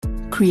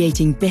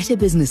creating better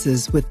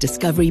businesses with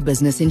Discovery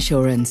Business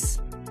Insurance.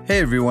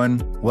 Hey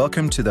everyone,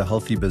 welcome to the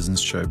Healthy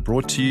Business Show,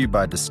 brought to you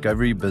by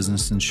Discovery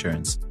Business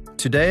Insurance.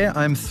 Today,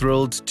 I'm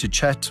thrilled to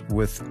chat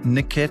with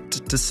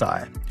Niket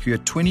Desai, who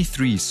at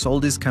 23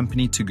 sold his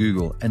company to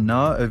Google and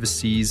now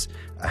oversees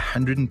a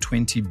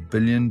 $120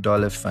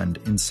 billion fund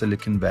in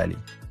Silicon Valley.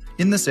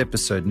 In this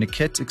episode,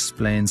 Niket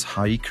explains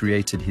how he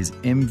created his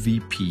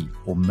MVP,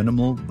 or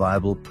minimal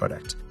viable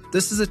product.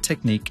 This is a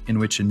technique in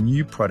which a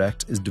new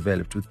product is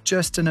developed with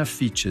just enough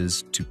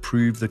features to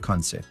prove the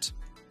concept.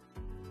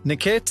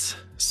 Niket,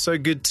 so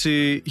good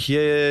to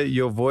hear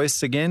your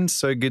voice again.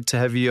 So good to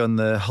have you on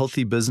the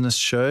Healthy Business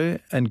Show.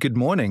 And good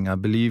morning. I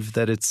believe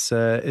that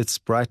it's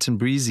bright and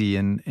breezy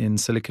in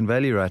Silicon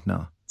Valley right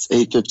now. It's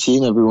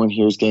 8:15. Everyone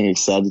here is getting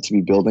excited to be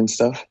building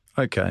stuff.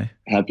 Okay.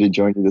 Happy to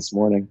join you this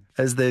morning.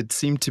 As they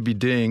seem to be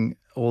doing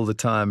all the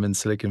time in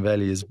Silicon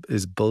Valley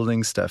is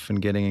building stuff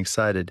and getting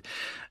excited.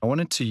 I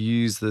wanted to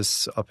use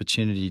this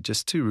opportunity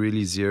just to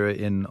really zero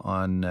in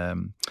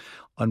on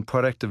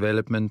product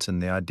development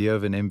and the idea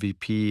of an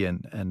MVP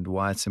and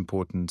why it's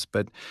important.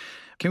 But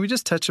can we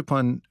just touch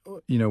upon,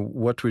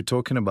 what we're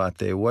talking about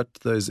there, what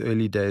those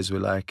early days were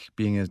like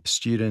being a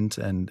student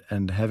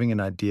and having an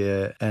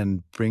idea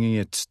and bringing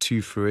it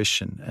to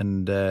fruition,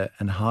 and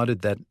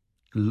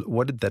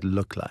what did that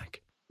look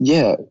like?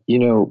 Yeah,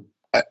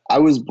 I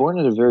was born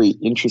at a very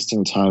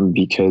interesting time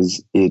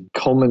because it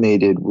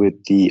culminated with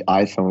the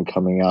iPhone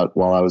coming out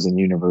while I was in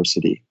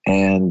university.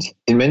 And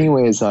in many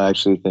ways, I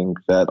actually think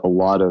that a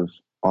lot of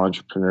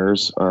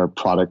entrepreneurs are a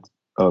product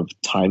of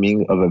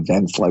timing of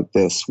events like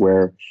this,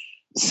 where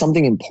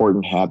something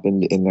important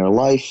happened in their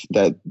life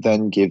that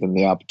then gave them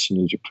the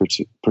opportunity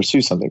to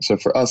pursue something. So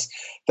for us,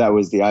 that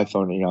was the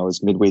iPhone. I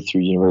was midway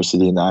through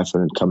university and the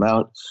iPhone had come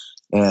out.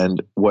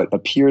 And what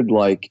appeared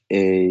like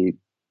a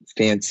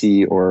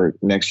fancy or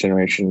next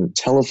generation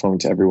telephone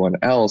to everyone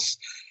else,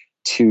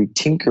 to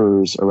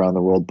tinkerers around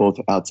the world, both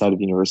outside of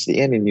university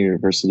and in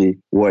university,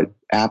 what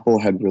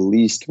Apple had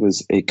released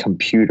was a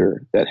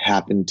computer that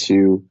happened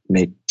to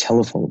make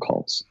telephone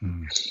calls.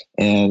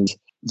 And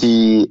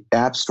the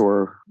App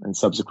Store, and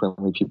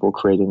subsequently people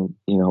creating,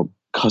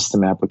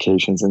 custom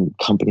applications and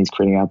companies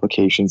creating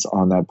applications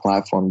on that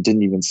platform,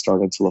 didn't even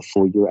start until a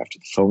full year after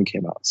the phone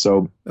came out.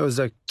 So it was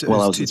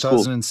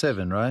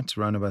 2007, right?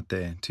 Around about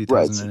there,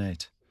 2008.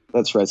 Right.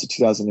 That's right. So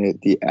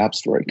 2008, the App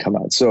Store had come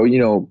out. So,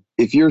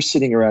 if you're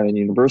sitting around in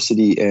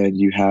university and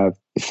you have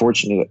the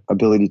fortunate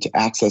ability to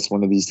access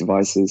one of these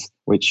devices,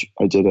 which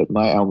I did at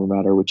my alma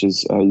mater, which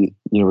is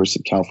University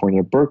of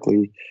California,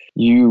 Berkeley,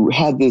 you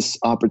had this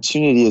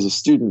opportunity as a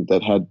student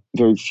that had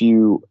very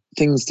few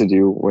things to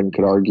do, one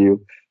could argue,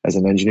 as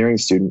an engineering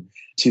student,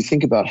 to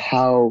think about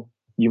how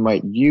you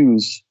might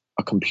use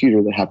a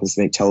computer that happens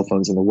to make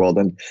telephones in the world.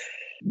 And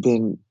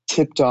been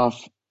tipped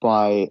off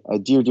by a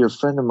dear, dear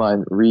friend of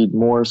mine, Reed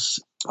Morse,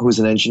 who was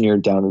an engineer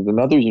down at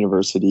another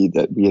university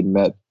that we had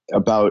met,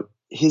 about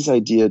his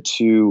idea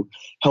to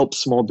help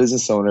small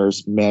business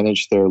owners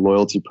manage their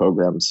loyalty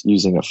programs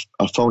using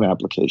a phone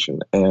application.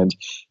 And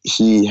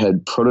he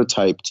had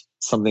prototyped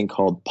something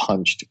called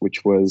Punched,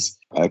 which was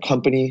a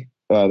company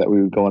that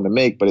we would go on to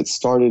make, but it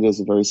started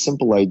as a very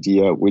simple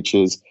idea, which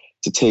is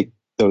to take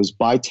those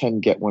buy 10,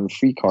 get one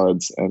free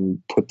cards and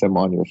put them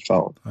on your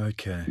phone.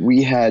 Okay.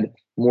 We had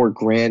more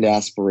grand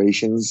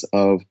aspirations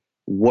of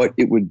what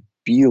it would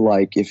be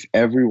like if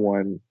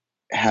everyone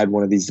had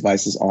one of these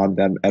devices on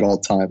them at all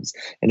times,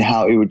 and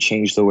how it would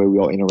change the way we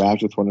all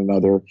interact with one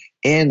another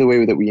and the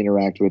way that we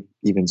interact with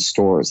even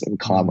stores and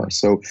commerce.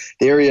 So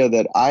the area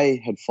that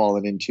I had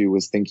fallen into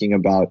was thinking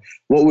about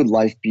what would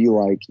life be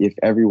like if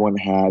everyone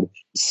had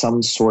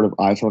some sort of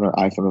iPhone or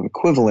iPhone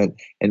equivalent,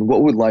 and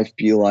what would life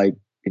be like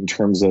in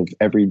terms of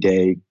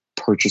everyday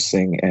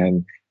purchasing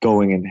and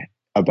going and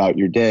about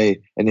your day,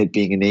 and it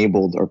being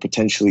enabled or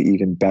potentially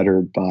even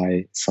bettered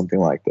by something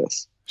like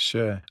this.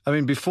 Sure.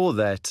 Before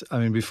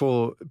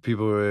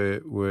people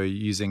were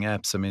using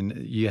apps,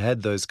 you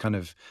had those kind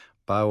of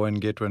buy one,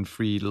 get one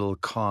free little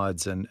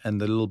cards and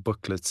the little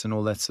booklets and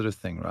all that sort of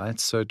thing, right?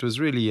 So it was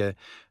really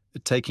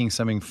taking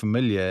something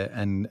familiar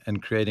and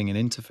creating an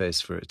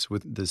interface for it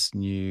with this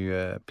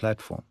new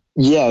platform.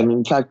 Yeah, and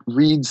in fact,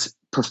 Reed's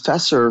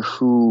professor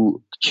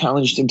who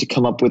challenged him to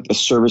come up with a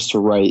service to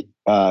write,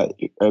 I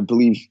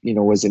believe,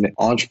 was an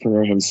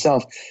entrepreneur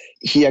himself.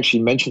 He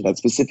actually mentioned that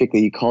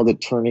specifically. He called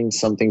it turning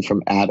something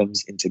from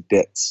atoms into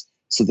bits.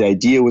 So the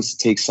idea was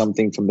to take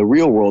something from the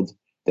real world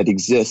that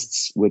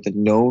exists with a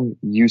known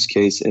use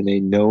case and a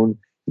known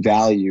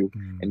value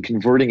and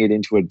converting it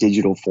into a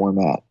digital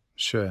format.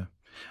 Sure.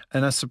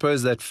 And I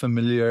suppose that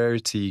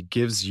familiarity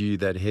gives you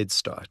that head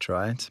start,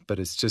 right? But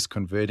it's just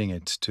converting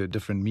it to a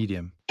different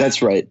medium.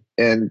 That's right.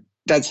 And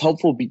that's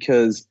helpful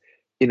because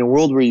in a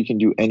world where you can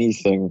do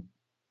anything,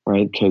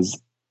 right?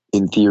 Because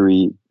in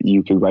theory,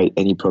 you could write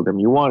any program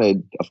you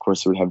wanted. Of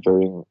course, it would have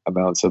varying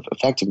amounts of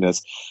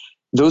effectiveness.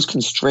 Those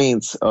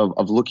constraints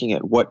of looking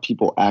at what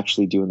people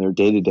actually do in their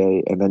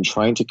day-to-day and then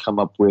trying to come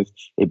up with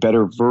a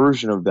better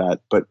version of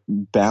that, but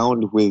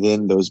bound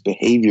within those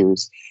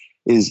behaviors,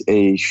 is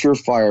a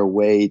surefire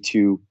way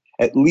to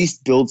at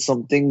least build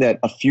something that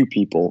a few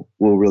people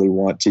will really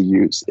want to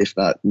use, if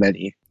not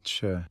many.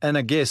 Sure. And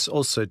I guess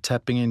also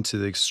tapping into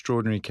the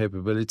extraordinary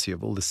capability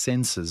of all the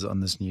sensors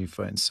on this new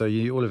phone. So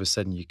you all of a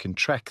sudden you can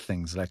track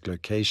things like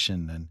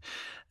location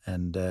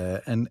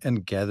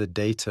and gather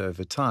data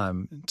over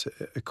time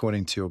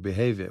according to your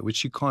behavior,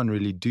 which you can't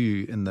really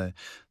do in the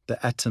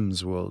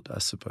atoms world, I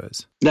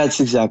suppose. That's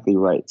exactly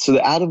right. So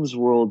the atoms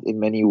world in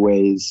many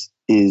ways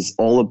is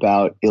all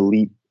about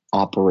elite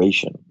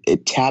operation.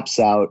 It taps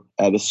out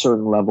at a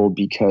certain level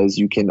because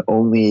you can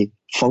only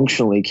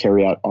functionally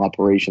carry out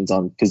operations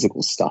on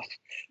physical stuff.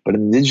 But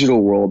in the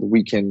digital world,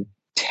 we can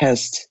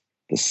test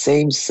the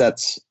same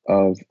sets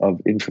of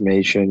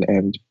information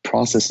and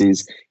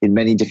processes in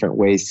many different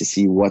ways to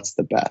see what's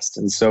the best.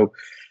 And so,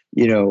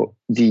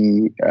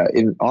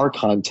 in our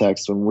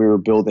context, when we were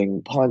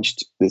building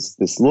Punched,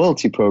 this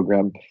loyalty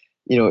program,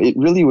 it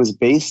really was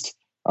based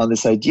on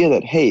this idea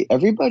that, hey,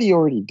 everybody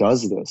already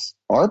does this.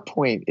 Our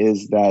point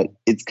is that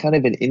it's kind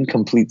of an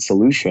incomplete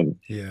solution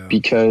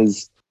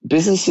because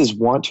businesses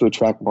want to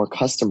attract more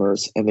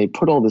customers and they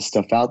put all this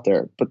stuff out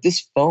there. But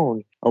this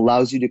phone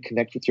allows you to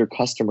connect with your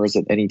customers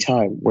at any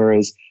time,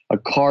 whereas a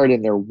card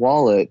in their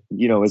wallet,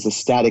 is a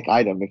static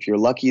item. If you're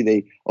lucky,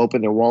 they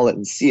open their wallet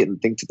and see it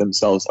and think to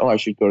themselves, oh, I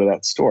should go to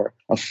that store.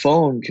 A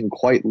phone can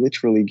quite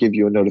literally give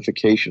you a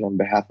notification on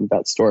behalf of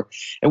that store.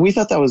 And we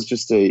thought that was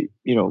just a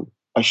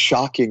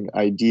shocking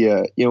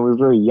idea. We were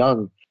very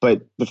young.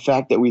 But the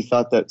fact that we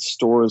thought that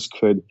stores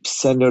could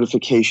send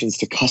notifications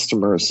to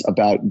customers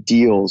about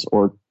deals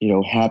or,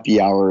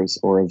 happy hours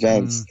or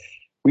events,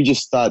 we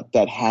just thought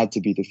that had to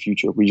be the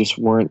future. We just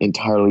weren't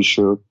entirely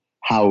sure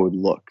how it would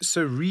look.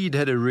 So Reed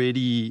had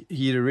already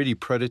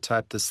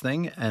prototyped this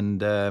thing,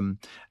 and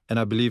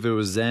I believe it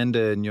was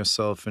Xander and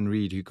yourself and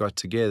Reed who got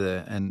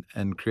together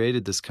and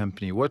created this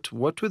company. What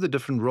were the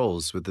different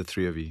roles with the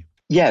three of you?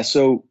 Yeah,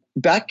 so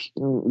back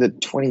in the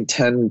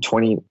 2010,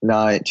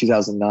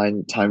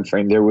 2009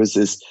 timeframe, there was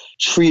this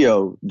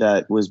trio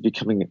that was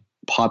becoming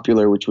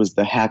popular, which was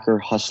the hacker,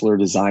 hustler,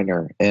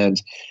 designer.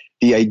 And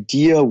the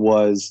idea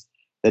was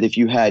that if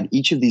you had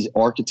each of these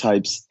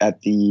archetypes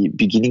at the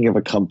beginning of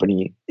a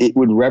company, it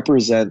would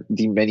represent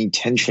the many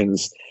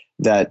tensions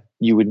that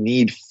you would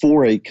need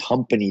for a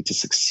company to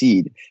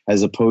succeed,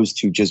 as opposed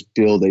to just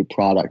build a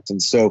product.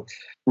 And so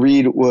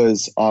Reed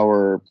was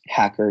our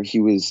hacker. He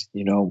was,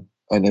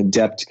 an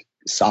adept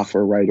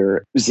software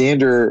writer.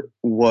 Xander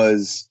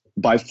was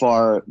by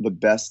far the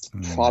best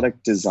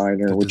product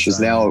designer, which is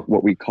now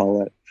what we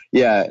call it.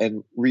 Yeah,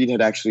 and Reed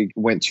had actually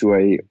went to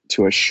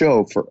a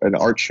show, for an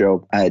art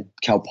show at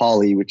Cal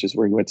Poly, which is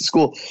where he went to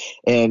school,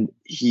 and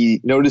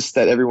he noticed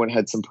that everyone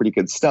had some pretty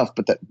good stuff,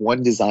 but that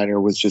one designer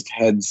was just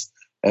heads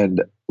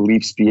and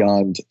leaps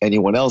beyond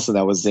anyone else, and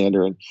that was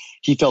Xander. And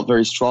he felt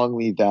very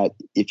strongly that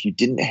if you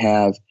didn't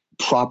have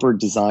proper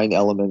design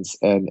elements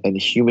and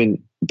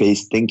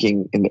human-based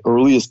thinking in the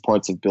earliest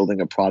parts of building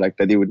a product,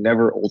 that it would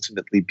never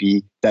ultimately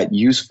be that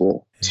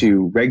useful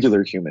to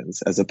regular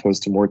humans as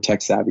opposed to more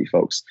tech-savvy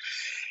folks.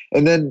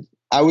 And then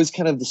I was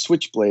kind of the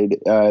switchblade,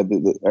 or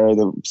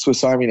the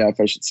Swiss Army knife,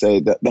 I should say.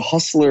 The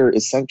hustler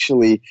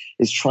essentially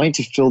is trying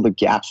to fill the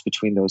gaps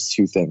between those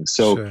two things.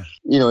 So,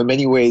 in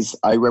many ways,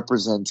 I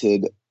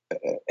represented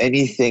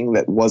anything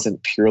that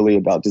wasn't purely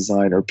about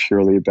design or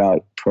purely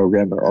about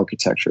program or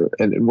architecture.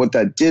 And what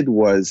that did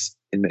was,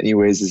 in many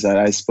ways, is that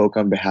I spoke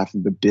on behalf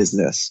of the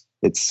business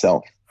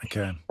itself,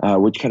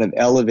 which kind of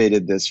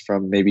elevated this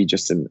from maybe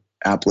just an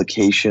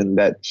application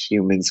that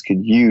humans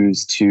could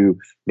use to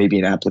maybe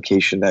an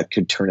application that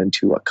could turn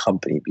into a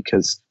company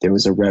because there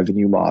was a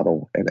revenue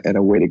model and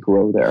a way to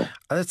grow there.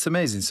 Oh, that's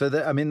amazing. So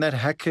that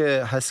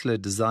hacker, hustler,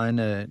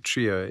 designer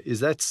trio, is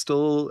that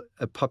still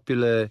a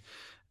popular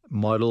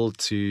model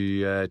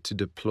to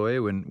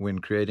deploy when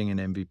creating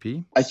an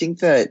MVP? I think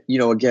that,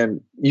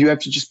 again, you have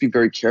to just be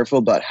very careful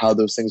about how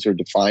those things are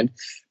defined.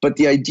 But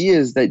the idea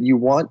is that you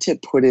want to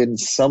put in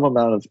some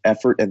amount of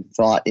effort and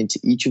thought into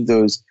each of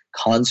those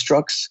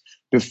constructs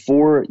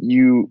before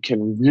you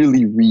can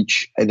really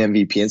reach an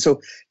MVP. And so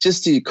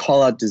just to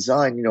call out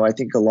design, I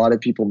think a lot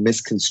of people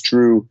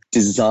misconstrue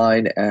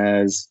design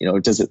as,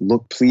 does it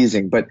look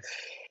pleasing? But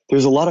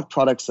there's a lot of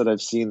products that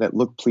I've seen that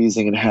look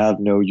pleasing and have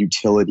no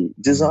utility.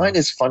 Design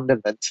is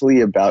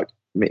fundamentally about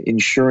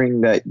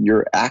ensuring that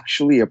you're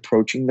actually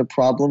approaching the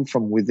problem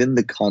from within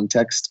the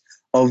context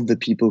of the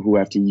people who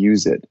have to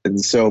use it.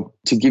 And so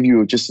to give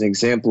you just an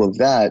example of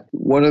that,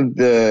 one of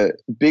the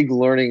big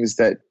learnings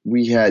that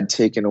we had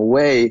taken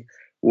away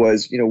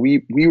was,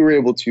 we were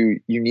able to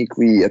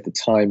uniquely at the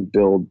time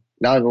build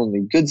not only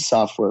good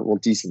software, well,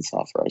 decent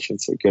software, I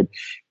shouldn't say good,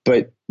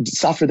 but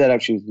software that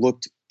actually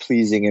looked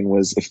pleasing and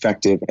was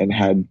effective and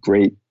had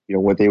great,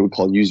 what they would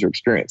call user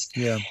experience.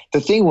 Yeah.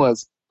 The thing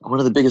was, one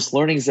of the biggest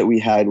learnings that we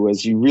had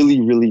was you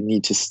really, really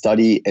need to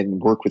study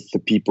and work with the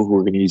people who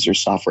are going to use your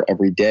software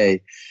every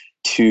day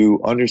to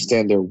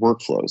understand their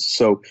workflows.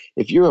 So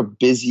if you're a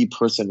busy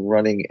person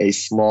running a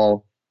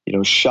small,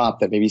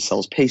 shop that maybe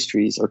sells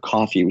pastries or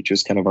coffee, which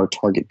was kind of our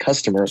target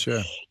customer,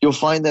 you'll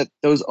find that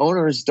those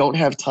owners don't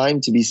have time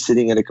to be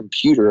sitting at a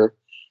computer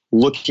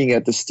looking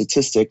at the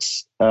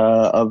statistics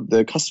of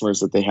the customers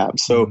that they have.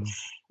 So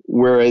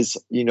whereas,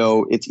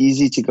 it's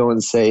easy to go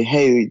and say,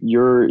 hey,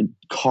 your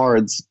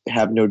cards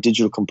have no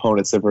digital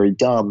components, they're very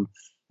dumb.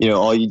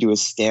 All you do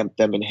is stamp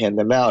them and hand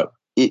them out.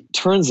 It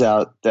turns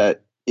out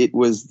that it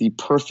was the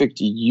perfect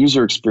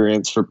user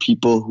experience for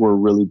people who are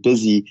really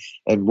busy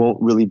and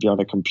won't really be on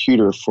a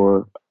computer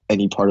for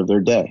any part of their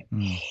day.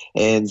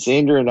 And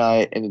Xander and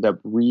I ended up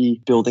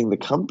rebuilding the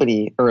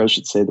company, or I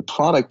should say the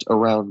product,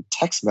 around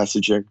text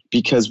messaging,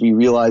 because we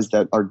realized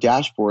that our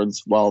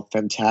dashboards, while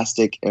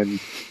fantastic and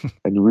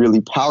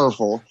really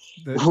powerful,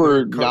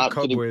 were not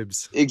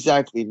cobwebs.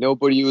 Exactly.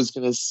 Nobody was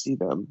going to see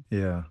them.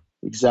 Yeah.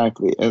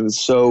 Exactly. And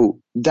so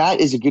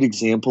that is a good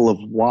example of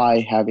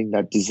why having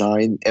that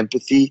design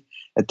empathy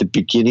at the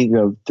beginning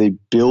of the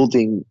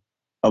building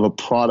of a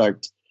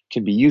product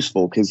can be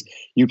useful, because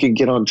you can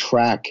get on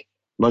track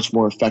much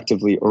more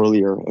effectively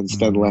earlier and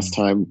spend less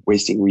time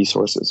wasting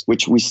resources,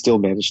 which we still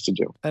managed to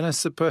do. And I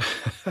suppose,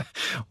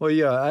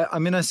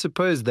 I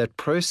suppose that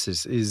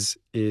process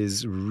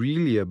is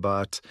really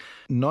about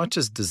not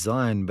just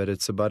design, but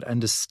it's about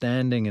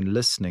understanding and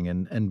listening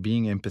and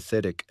being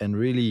empathetic and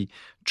really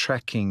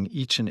tracking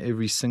each and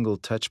every single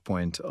touch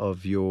point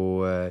of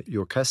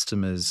your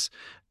customer's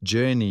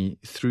journey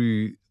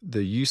through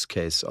the use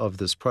case of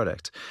this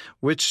product,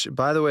 which,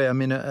 by the way,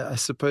 I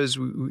suppose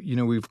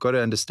we've got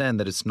to understand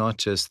that it's not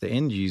just the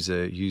end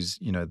user who's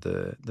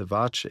the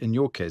voucher, in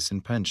your case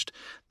in Punched,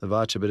 the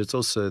voucher, but it's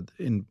also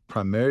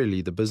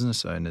primarily the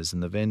business owners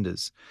and the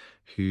vendors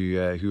who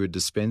are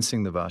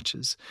dispensing the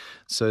vouchers.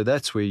 So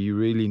that's where you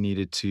really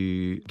needed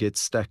to get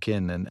stuck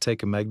in and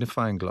take a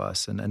magnifying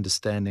glass and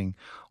understanding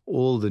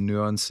all the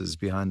nuances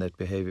behind that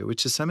behavior,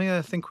 which is something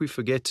I think we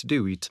forget to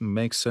do. We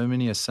make so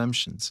many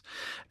assumptions.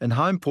 And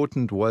how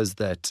important was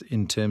that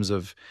in terms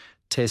of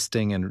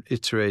testing and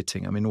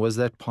iterating? Was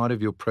that part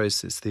of your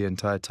process the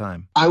entire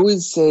time? I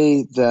would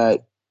say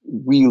that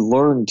we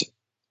learned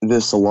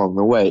this along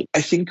the way.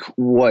 I think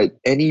what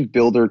any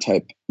builder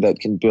type that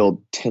can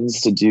build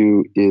tends to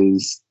do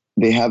is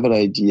they have an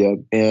idea,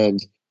 and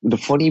the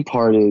funny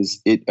part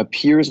is it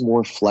appears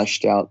more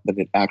fleshed out than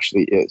it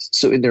actually is.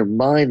 So in their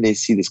mind, they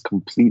see this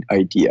complete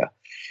idea.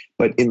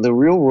 But in the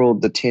real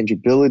world, the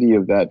tangibility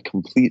of that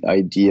complete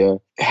idea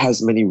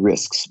has many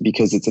risks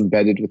because it's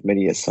embedded with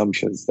many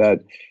assumptions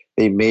that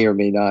they may or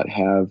may not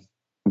have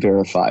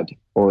verified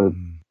or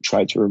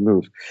tried to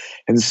remove.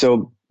 And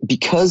so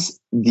because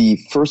the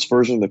first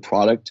version of the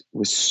product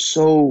was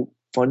so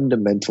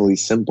fundamentally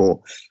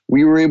simple,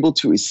 we were able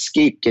to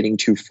escape getting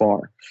too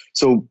far.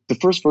 So the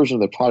first version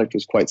of the product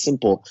was quite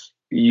simple.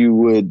 You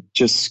would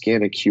just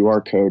scan a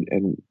QR code,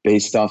 and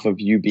based off of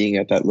you being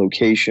at that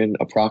location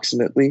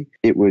approximately,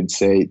 it would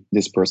say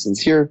this person's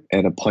here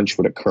and a punch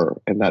would occur,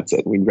 and that's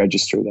it. We'd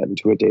register that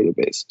into a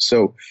database.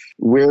 So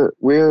where,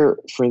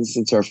 for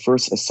instance, our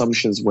first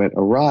assumptions went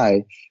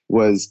awry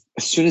was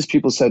as soon as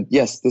people said,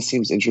 yes, this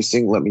seems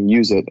interesting, let me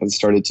use it, and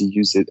started to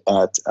use it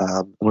at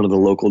one of the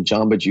local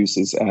Jamba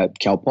Juices at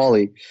Cal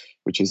Poly,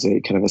 which is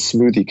a kind of a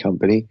smoothie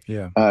company.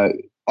 Yeah.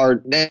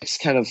 Our next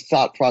kind of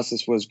thought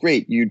process was,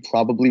 great, you'd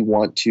probably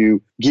want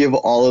to give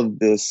all of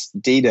this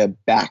data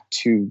back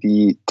to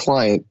the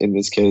client in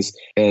this case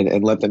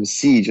and let them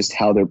see just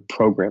how their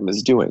program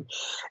is doing.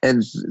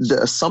 And the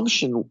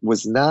assumption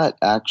was not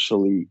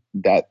actually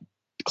that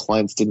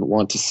clients didn't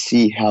want to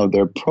see how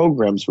their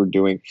programs were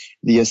doing.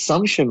 The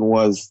assumption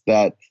was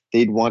that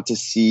they'd want to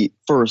see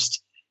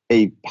first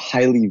a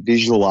highly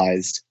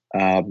visualized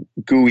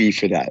GUI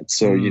for that.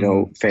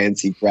 So,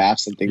 fancy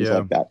graphs and things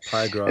like that.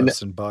 Pie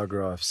graphs and bar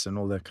graphs and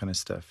all that kind of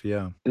stuff.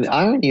 Yeah. And the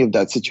irony of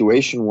that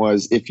situation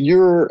was if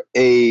you're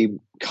a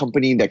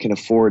company that can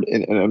afford,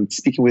 and I'm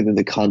speaking within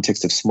the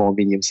context of small,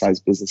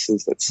 medium-sized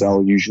businesses that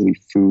sell usually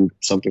food,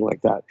 something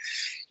like that.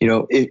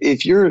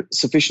 If you're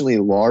sufficiently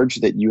large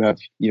that you have,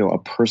 a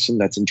person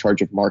that's in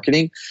charge of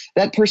marketing,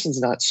 that person's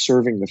not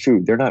serving the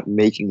food. They're not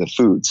making the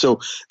food. So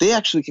they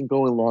actually can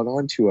go and log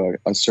on to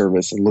a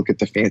service and look at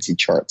the fancy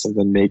charts and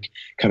then make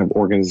kind of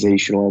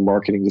organizational and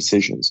marketing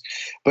decisions.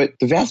 But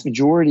the vast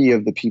majority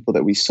of the people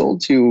that we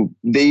sold to,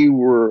 they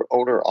were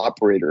owner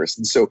operators.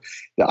 And so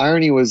the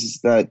irony was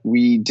that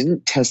we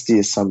didn't test the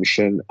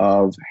assumption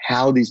of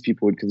how these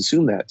people would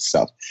consume that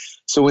stuff.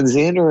 So when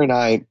Xander and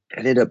I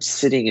ended up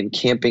sitting and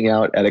camping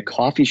out at a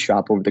coffee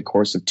shop over the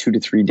course of 2 to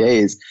 3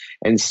 days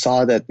and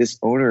saw that this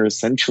owner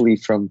essentially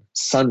from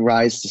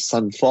sunrise to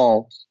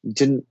sunfall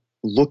didn't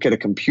look at a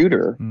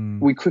computer,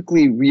 we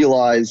quickly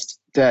realized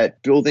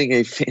that building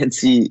a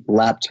fancy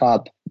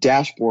laptop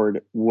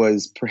dashboard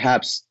was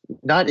perhaps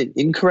not an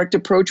incorrect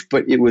approach,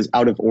 but it was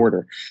out of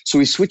order. So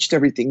we switched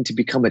everything to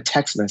become a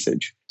text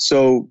message.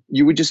 So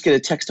you would just get a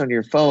text on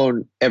your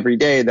phone every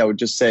day that would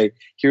just say,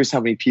 here's how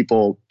many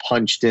people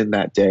punched in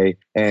that day.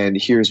 And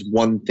here's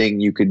one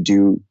thing you could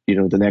do,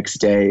 the next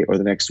day or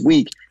the next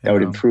week that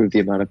would improve the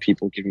amount of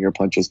people giving your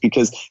punches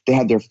because they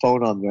had their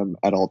phone on them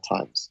at all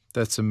times.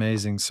 That's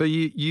amazing. So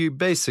you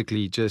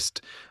basically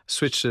just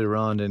switched it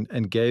around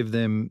and gave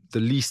them the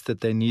least that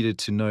they needed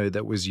to know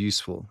that was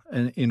useful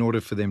and in order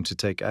for them to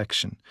take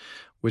action,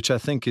 which I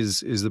think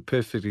is the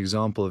perfect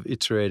example of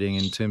iterating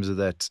in terms of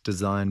that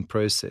design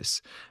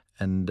process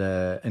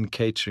and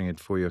catering it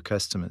for your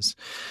customers.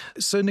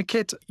 So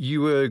Niket,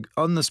 you were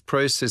on this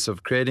process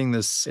of creating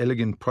this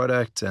elegant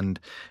product and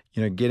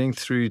getting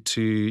through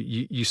to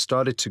you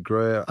started to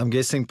grow. I'm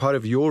guessing part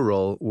of your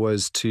role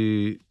was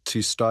to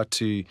start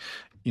to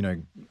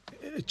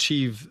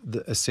achieve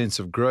a sense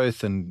of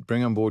growth and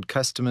bring on board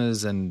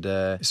customers and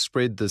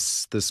spread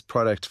this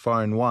product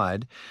far and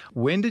wide.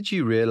 When did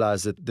you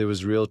realize that there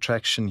was real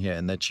traction here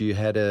and that you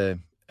had a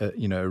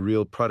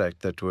real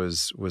product that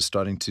was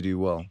starting to do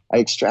well? I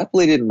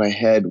extrapolated in my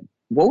head,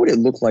 what would it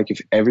look like if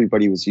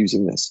everybody was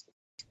using this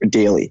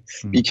daily?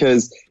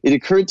 Because it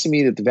occurred to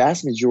me that the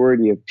vast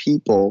majority of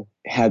people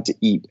had to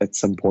eat at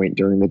some point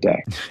during the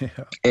day. Yeah.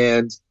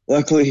 And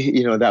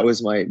luckily, that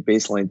was my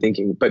baseline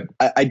thinking. But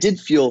I did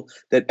feel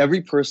that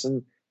every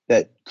person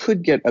that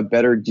could get a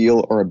better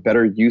deal or a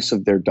better use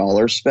of their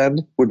dollar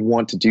spend would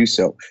want to do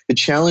so. The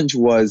challenge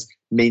was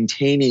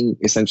maintaining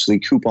essentially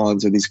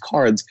coupons or these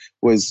cards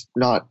was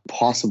not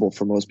possible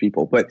for most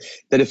people. But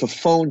that if a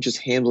phone just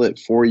handled it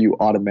for you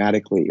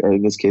automatically, or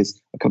in this case,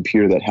 a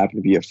computer that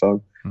happened to be a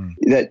phone,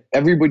 that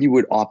everybody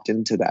would opt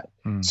into that.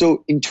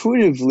 So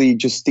intuitively,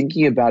 just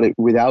thinking about it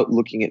without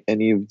looking at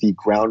any of the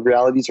ground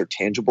realities or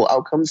tangible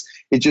outcomes,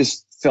 it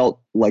just felt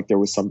like there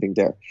was something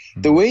there.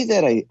 The way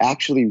that I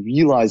actually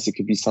realized it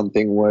could be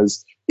something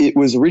was it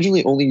was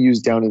originally only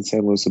used down in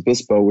San Luis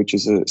Obispo, which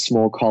is a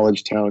small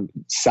college town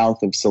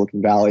south of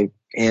Silicon Valley.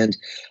 And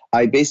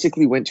I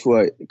basically went to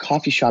a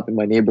coffee shop in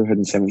my neighborhood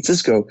in San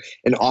Francisco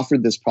and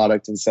offered this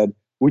product and said,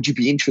 would you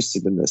be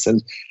interested in this?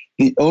 And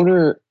the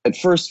owner at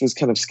first was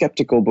kind of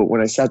skeptical, but when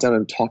I sat down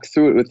and talked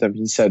through it with him,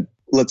 he said,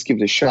 let's give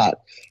it a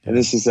shot. And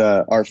this is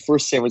our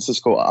first San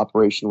Francisco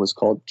operation was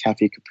called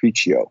Cafe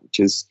Capriccio, which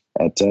is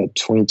at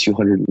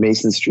 2200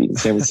 Mason Street in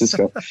San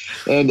Francisco.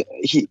 And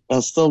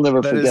I'll still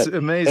never forget. That is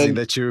amazing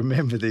that you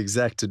remember the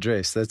exact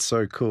address. That's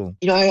so cool.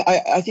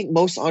 I think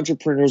most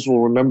entrepreneurs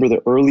will remember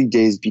the early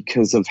days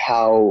because of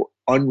how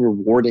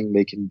unrewarding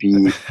they can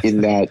be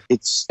in that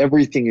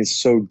everything is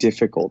so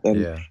difficult.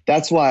 And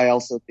that's why I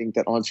also think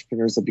that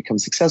entrepreneurs that become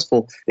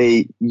successful,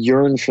 they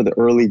yearn for the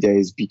early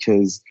days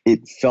because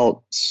it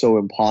felt so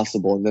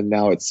impossible. And then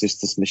now it's just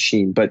this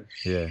machine. But,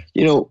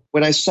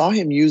 when I saw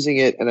him using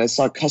it and I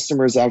saw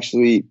customers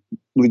actually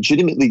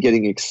legitimately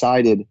getting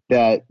excited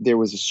that there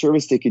was a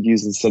service they could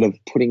use instead of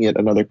putting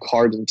another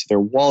card into their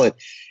wallet,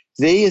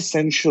 they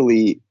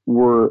essentially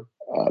were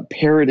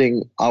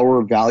parroting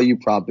our value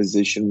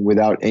proposition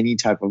without any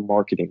type of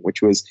marketing,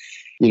 which was,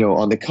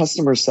 on the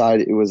customer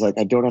side, it was like,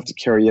 I don't have to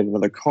carry yet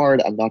another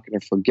card. I'm not going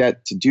to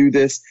forget to do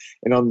this.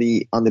 And on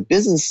the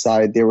business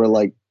side, they were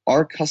like,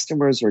 our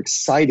customers are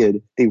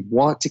excited. They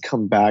want to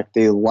come back.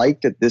 They like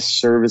that this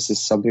service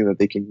is something that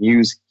they can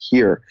use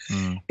here.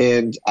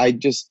 And I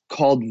just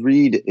called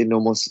Reed in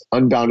almost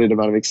unbounded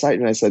amount of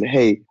excitement. I said,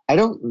 hey, I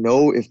don't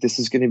know if this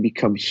is going to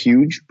become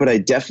huge, but I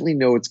definitely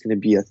know it's going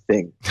to be a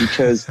thing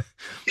because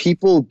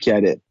people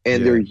get it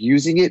and they're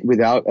using it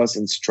without us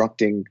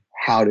instructing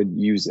how to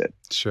use it.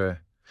 Sure.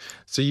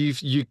 So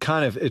you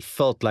kind of, it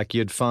felt like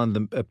you'd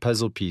found a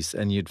puzzle piece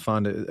and you'd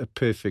found a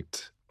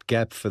perfect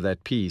gap for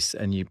that piece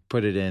and you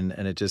put it in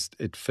and it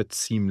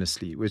fits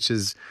seamlessly, which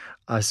is,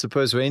 I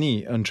suppose, for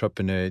any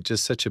entrepreneur,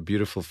 just such a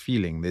beautiful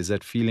feeling. There's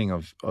that feeling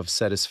of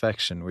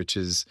satisfaction, which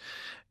is,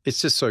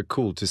 it's just so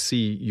cool to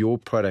see your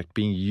product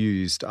being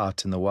used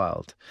out in the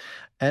wild.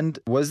 And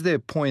was there a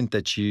point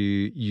that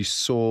you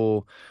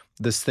saw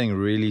this thing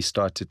really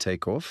start to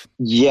take off?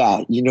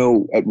 Yeah.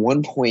 At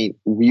one point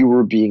we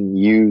were being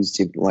used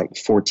in like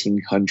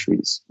 14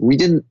 countries. We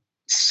didn't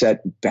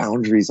set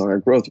boundaries on our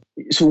growth.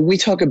 So when we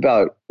talk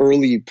about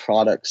early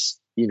products,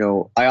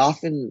 I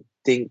often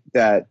think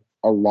that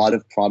a lot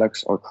of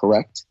products are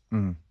correct.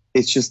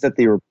 It's just that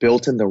they were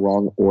built in the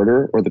wrong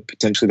order or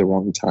potentially the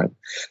wrong time.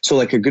 So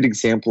like a good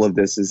example of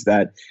this is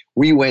that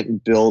we went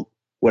and built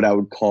what I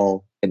would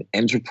call an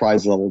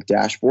enterprise level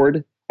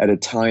dashboard at a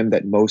time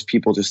that most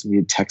people just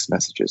needed text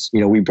messages.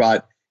 We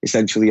brought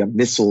essentially a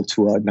missile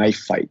to a knife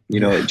fight.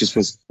 It just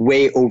was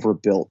way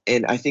overbuilt.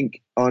 And I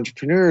think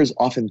entrepreneurs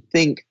often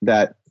think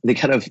that they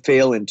kind of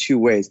fail in two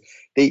ways.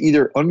 They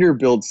either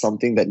underbuild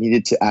something that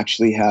needed to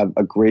actually have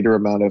a greater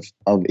amount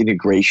of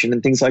integration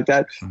and things like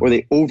that, or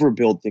they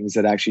overbuild things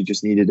that actually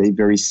just needed a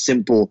very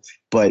simple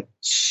but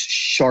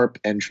sharp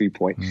entry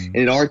point. And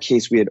in our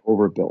case, we had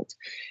overbuilt.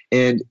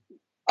 And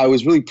I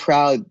was really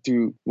proud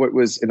through what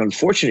was an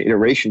unfortunate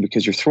iteration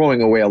because you're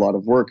throwing away a lot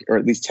of work or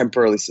at least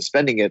temporarily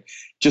suspending it,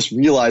 just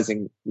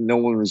realizing no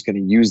one was going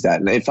to use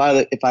that. And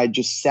if I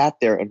just sat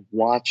there and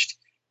watched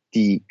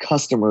the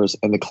customers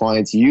and the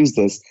clients use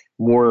this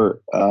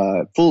more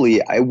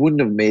fully, I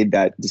wouldn't have made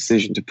that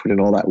decision to put in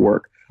all that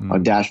work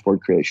on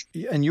dashboard creation.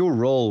 And your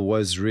role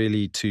was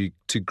really to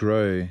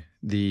grow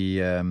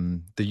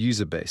the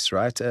user base,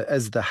 right?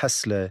 As the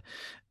hustler,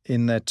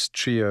 in that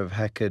trio of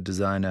hacker,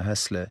 designer,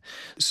 hustler.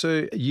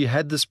 So you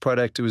had this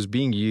product, it was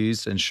being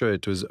used, and sure,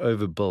 it was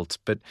overbuilt.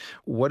 But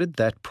what did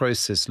that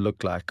process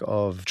look like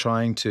of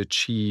trying to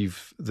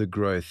achieve the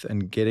growth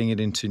and getting it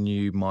into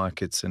new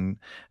markets and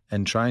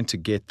trying to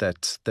get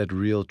that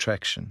real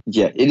traction?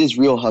 Yeah, it is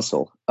real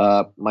hustle.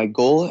 My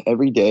goal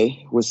every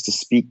day was to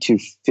speak to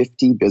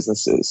 50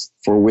 businesses,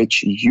 for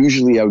which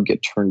usually I would get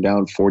turned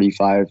down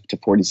 45 to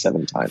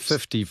 47 times.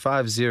 50,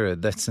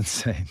 that's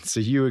insane. So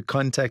you were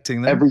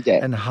contacting them? Every day.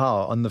 And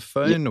how? On the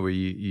phone? Yeah. Or were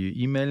you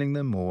emailing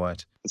them or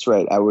what? That's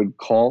right. I would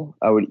call,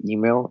 I would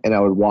email, and I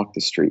would walk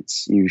the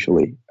streets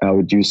usually. I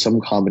would do some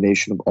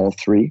combination of all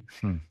three.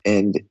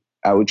 And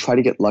I would try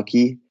to get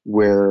lucky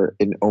where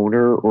an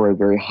owner or a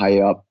very high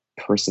up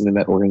person in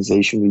that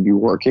organization would be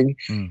working.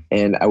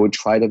 And I would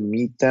try to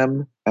meet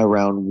them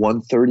around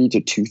 1:30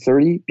 to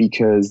 2:30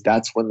 because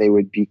that's when they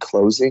would be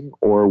closing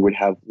or would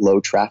have low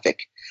traffic.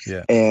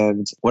 Yeah.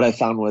 And what I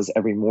found was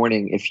every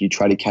morning, if you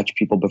try to catch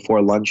people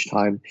before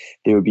lunchtime,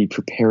 they would be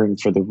preparing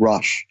for the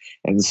rush.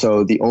 And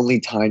so the only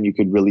time you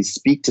could really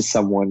speak to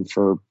someone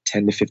for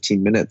 10 to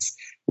 15 minutes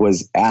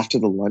was after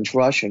the lunch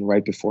rush and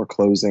right before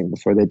closing,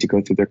 before they had to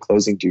go through their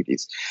closing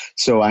duties.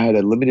 So I had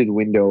a limited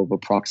window of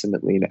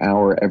approximately an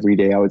hour every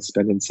day I would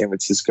spend in San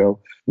Francisco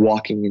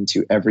walking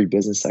into every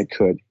business I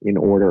could in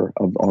order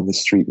on the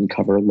street and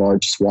cover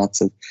large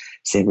swaths of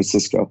San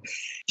Francisco.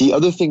 The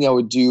other thing I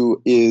would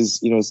do is,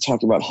 is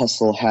talking about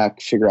hustle,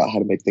 hack, figure out how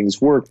to make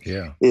things work.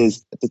 Yeah.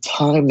 Is at the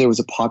time there was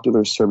a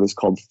popular service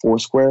called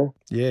Foursquare.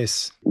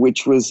 Yes.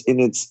 Which was in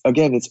its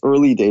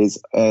early days.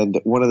 And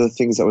one of the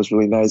things that was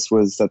really nice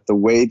was that the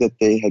way that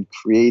they had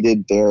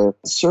created their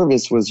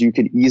service was you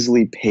could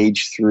easily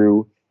page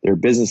through their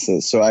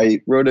businesses. So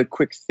I wrote a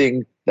quick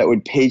thing that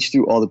would page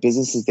through all the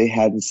businesses they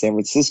had in San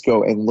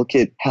Francisco and look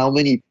at how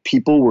many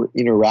people were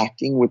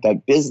interacting with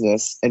that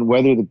business and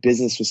whether the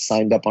business was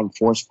signed up on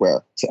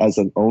Foursquare as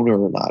an owner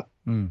or not.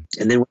 And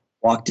then when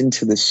I walked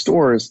into the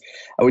stores,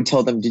 I would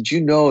tell them, did you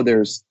know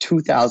there's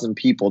 2,000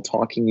 people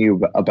talking to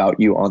you about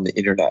you on the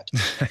internet?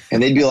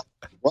 And they'd be like,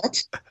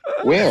 what?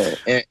 Where?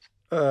 And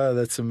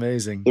that's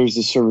amazing. there's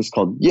a service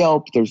called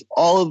Yelp. There's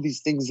all of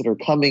these things that are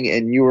coming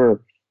and you're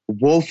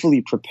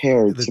woefully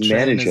prepared to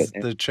manage it.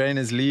 The train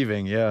is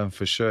leaving, yeah,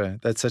 for sure.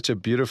 That's such a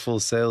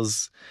beautiful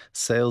sales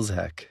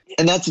hack.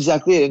 And that's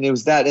exactly it. And it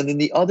was that. And then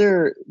that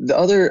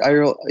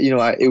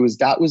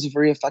was a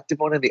very effective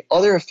one. And the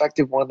other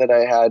effective one that I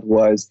had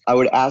was I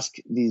would ask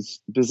these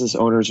business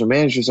owners or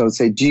managers, I would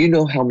say, do you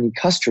know how many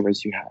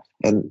customers you have?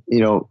 And,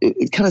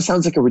 it kind of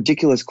sounds like a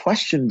ridiculous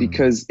question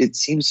because it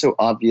seems so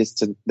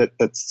obvious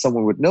that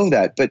someone would know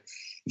that. But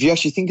if you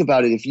actually think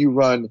about it, if you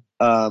run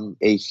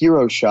a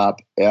hero shop,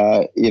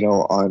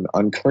 on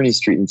Kearny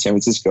Street in San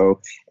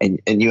Francisco, and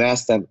you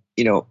ask them,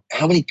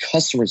 how many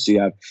customers do you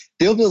have?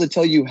 They'll be able to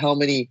tell you how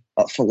many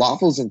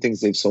falafels and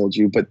things they've sold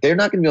you, but they're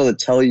not going to be able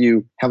to tell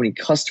you how many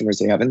customers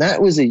they have. And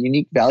that was a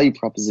unique value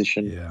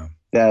proposition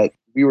that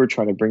we were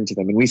trying to bring to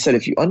them. And we said,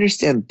 if you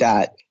understand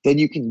that, then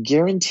you can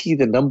guarantee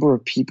the number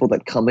of people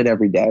that come in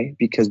every day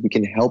because we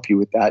can help you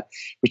with that,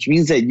 which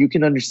means that you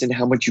can understand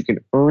how much you can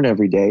earn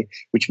every day,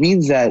 which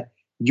means that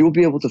you'll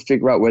be able to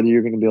figure out whether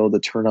you're going to be able to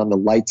turn on the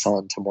lights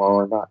on tomorrow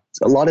or not.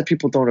 A lot of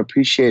people don't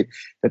appreciate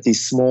that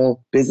these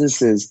small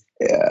businesses,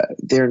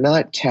 they're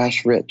not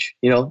cash rich.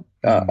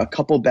 A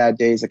couple bad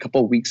days, a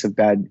couple weeks of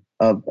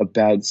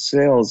bad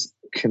sales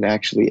can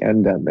actually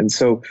end them. And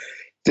so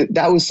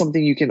that was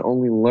something you can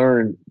only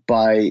learn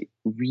by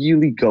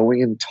really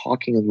going and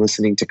talking and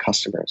listening to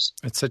customers.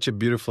 It's such a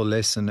beautiful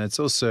lesson. It's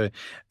also,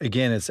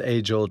 again, it's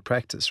age-old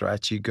practice,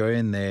 right? You go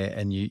in there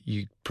and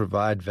you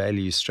provide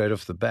value straight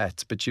off the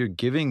bat, but you're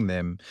giving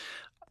them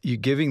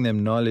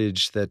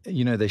knowledge that,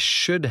 they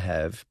should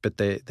have, but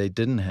they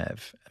didn't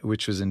have,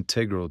 which was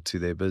integral to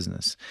their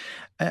business.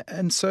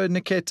 And so,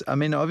 Niket,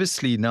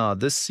 obviously now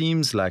this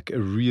seems like a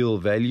real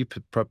value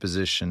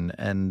proposition,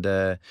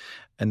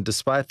 and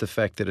despite the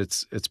fact that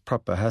it's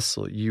proper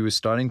hustle, you were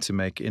starting to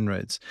make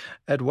inroads.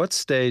 At what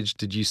stage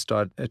did you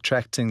start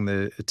attracting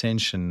the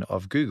attention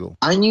of Google?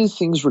 I knew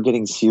things were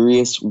getting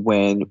serious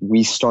when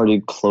we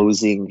started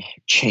closing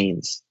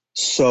chains.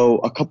 So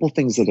a couple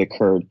things that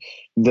occurred.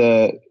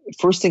 The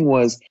first thing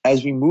was,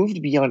 as we moved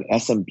beyond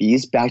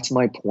SMBs, back to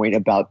my point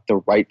about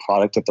the right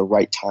product at the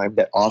right time,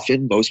 that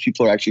often most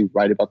people are actually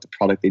right about the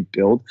product they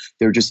build.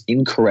 They're just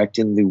incorrect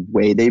in the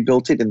way they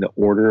built it, in the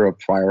order of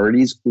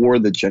priorities or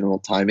the general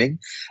timing.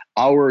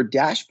 Our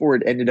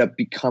dashboard ended up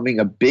becoming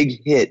a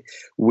big hit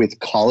with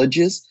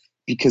colleges,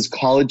 because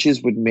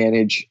colleges would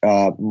manage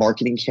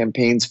marketing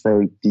campaigns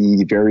for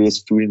the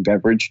various food and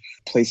beverage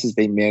places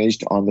they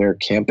managed on their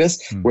campus,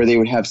 where they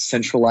would have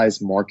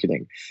centralized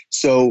marketing.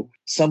 So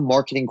some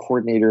marketing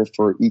coordinator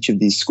for each of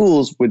these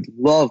schools would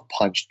love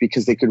Punched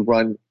because they could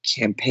run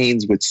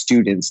campaigns with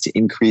students to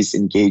increase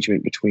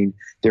engagement between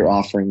their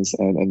offerings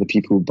and the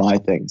people who buy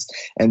things.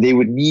 And they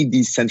would need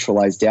these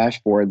centralized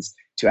dashboards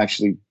to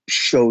actually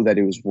show that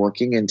it was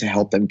working and to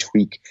help them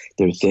tweak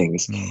their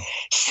things.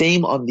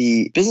 Same on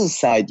the business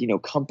side,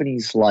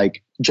 companies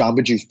like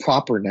Jamba Juice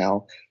proper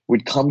now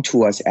would come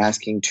to us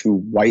asking to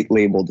white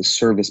label the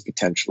service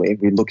potentially. And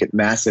we'd look at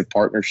massive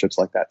partnerships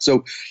like that.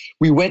 So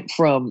we went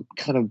from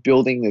kind of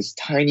building this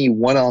tiny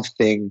one-off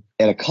thing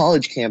at a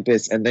college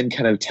campus and then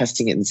kind of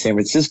testing it in San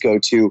Francisco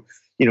to,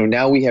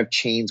 now we have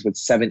chains with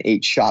 7,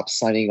 8 shops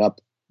signing up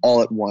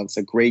all at once,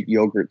 a great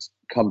yogurt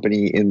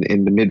company in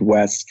the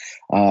Midwest,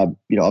 of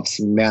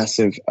some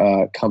massive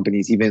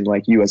companies, even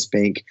like US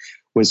Bank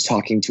was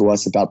talking to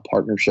us about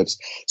partnerships.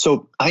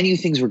 So I knew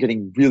things were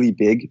getting really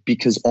big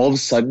because all of a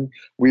sudden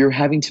we were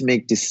having to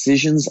make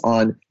decisions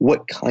on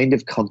what kind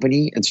of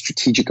company and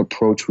strategic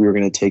approach we were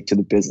going to take to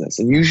the business.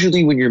 And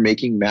usually when you're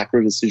making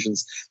macro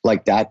decisions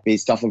like that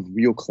based off of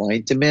real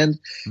client demand,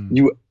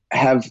 you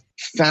have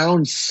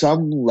found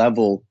some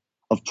level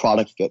of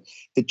product fit.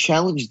 The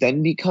challenge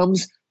then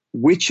becomes,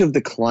 which of the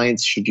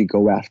clients should you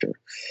go after?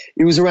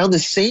 It was around the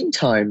same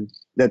time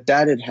that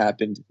had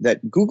happened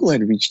that Google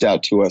had reached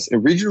out to us.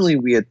 Originally,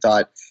 we had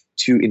thought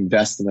to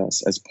invest in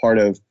us as part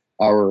of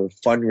our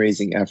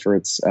fundraising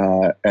efforts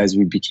as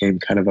we became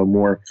kind of a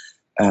more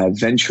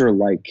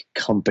venture-like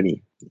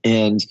company.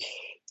 And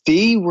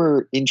they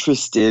were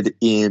interested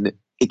in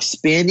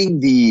expanding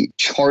the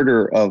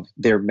charter of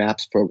their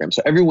Maps program.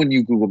 So everyone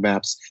knew Google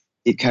Maps.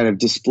 It kind of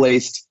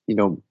displaced,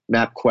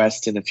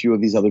 MapQuest and a few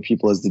of these other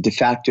people as the de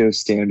facto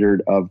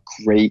standard of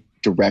great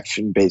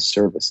direction-based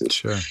services.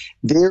 Sure.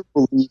 Their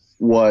belief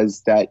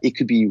was that it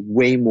could be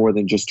way more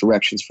than just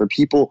directions for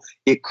people.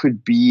 It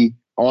could be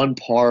on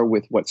par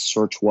with what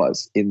search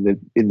was in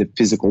the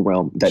physical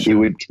realm, that it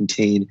would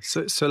contain.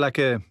 So like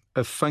a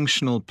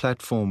functional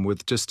platform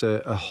with just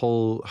a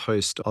whole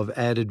host of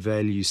added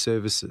value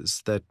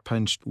services, that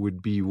Punchh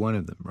would be one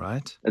of them,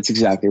 right? That's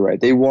exactly right.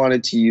 They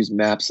wanted to use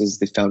Maps as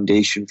the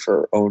foundation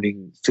for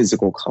owning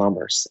physical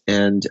commerce.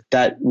 And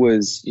that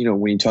was,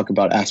 when you talk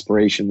about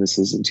aspiration, this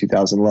is in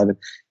 2011,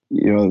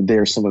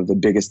 they're some of the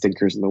biggest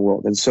thinkers in the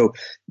world. And so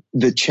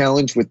the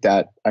challenge with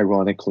that,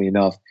 ironically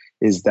enough,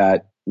 is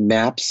that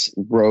Maps,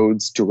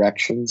 roads,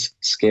 directions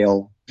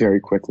scale very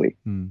quickly.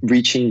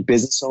 Reaching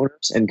business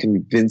owners and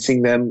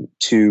convincing them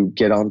to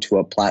get onto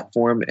a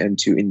platform and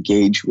to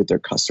engage with their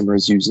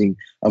customers using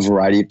a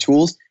variety of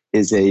tools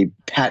is a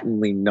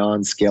patently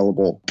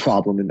non-scalable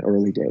problem in the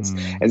early days.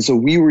 And so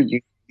we were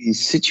uniquely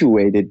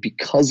situated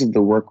because of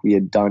the work we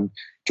had done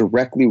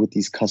directly with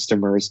these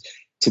customers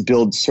to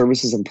build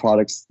services and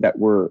products that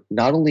were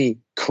not only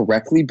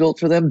correctly built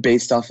for them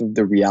based off of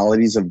the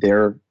realities of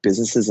their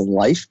businesses and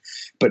life,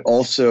 but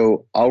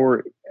also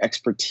our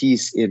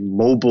expertise in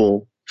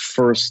mobile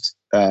first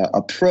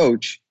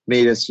approach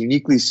made us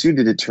uniquely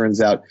suited, it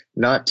turns out,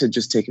 not to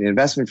just take an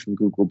investment from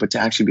Google, but to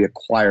actually be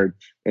acquired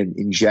and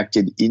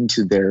injected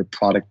into their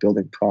product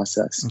building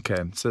process.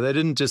 Okay, so they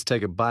didn't just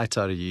take a bite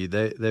out of you,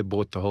 they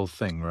bought the whole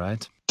thing,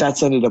 right?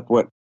 That's ended up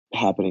what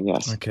happening,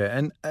 yes. Okay,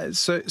 and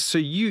so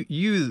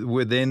you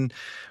were then,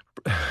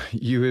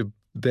 you were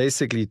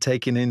basically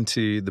taken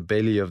into the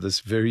belly of this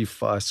very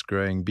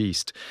fast-growing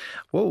beast.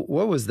 Well,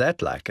 what was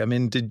that like? I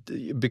mean,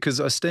 because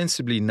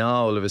ostensibly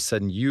now all of a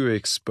sudden you were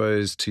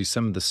exposed to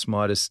some of the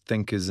smartest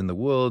thinkers in the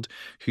world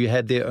who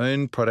had their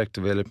own product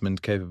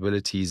development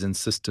capabilities and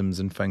systems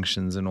and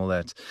functions and all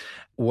that.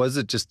 Was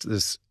it just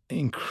this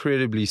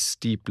incredibly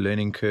steep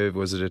learning curve?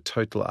 Was it a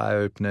total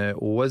eye-opener,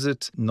 or was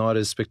it not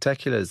as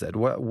spectacular as that?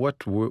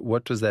 What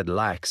was that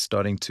like,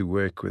 starting to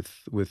work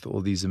with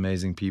all these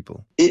amazing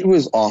people? It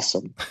was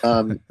awesome.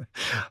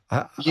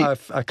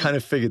 I kind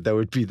of figured that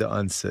would be the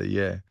answer.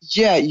 Yeah.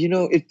 Yeah,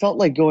 it felt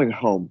like going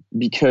home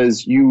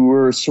because you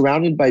were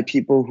surrounded by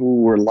people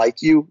who were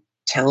like you,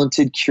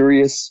 talented,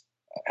 curious,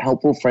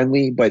 helpful,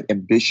 friendly, but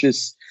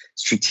ambitious,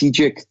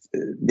 strategic.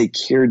 They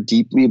cared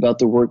deeply about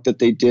the work that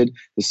they did,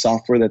 the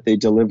software that they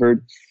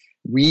delivered.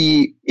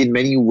 We, in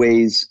many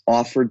ways,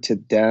 offered to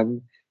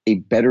them a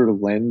better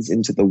lens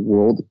into the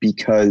world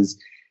because,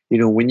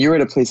 when you're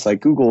at a place like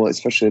Google,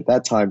 especially at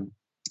that time,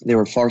 they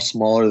were far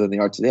smaller than they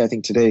are today. I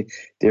think today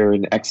they're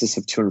in excess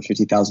of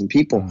 250,000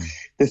 people.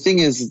 The thing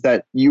is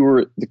that you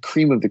were the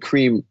cream of the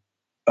cream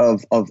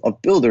of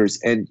builders,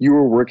 and you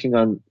were working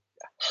on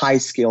high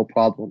scale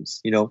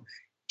problems,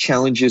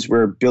 challenges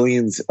where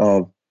billions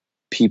of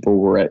people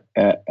were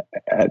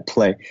at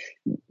play.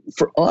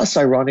 For us,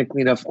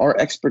 ironically enough, our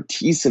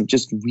expertise of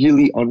just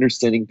really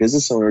understanding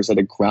business owners at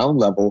a ground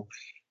level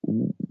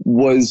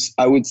was,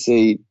 I would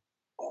say,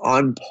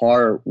 on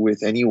par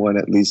with anyone,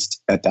 at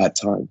least at that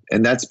time.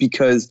 And that's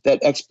because that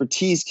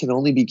expertise can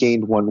only be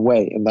gained one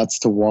way, and that's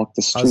to walk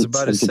the streets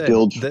and to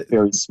build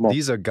very small.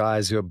 These are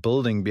guys who are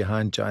building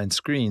behind giant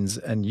screens,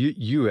 and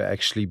you are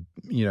actually,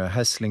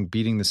 hustling,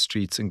 beating the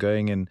streets and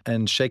going in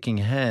and shaking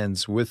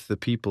hands with the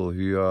people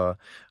who are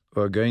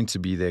going to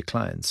be their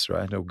clients,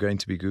 right? Or going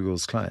to be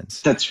Google's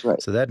clients. That's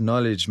right. So that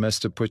knowledge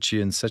must have put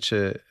you in such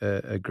a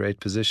great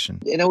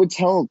position. And I would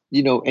tell,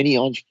 any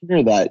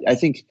entrepreneur that I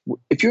think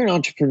if you're an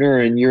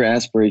entrepreneur and your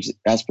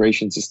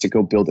aspirations is to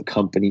go build a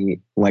company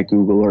like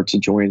Google or to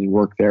join and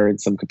work there in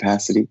some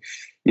capacity,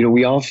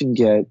 we often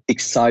get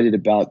excited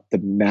about the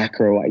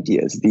macro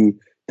ideas, the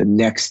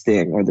next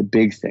thing or the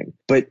big thing.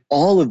 But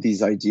all of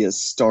these ideas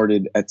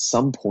started at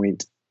some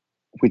point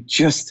with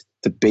just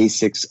the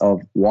basics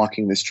of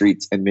walking the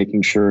streets and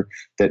making sure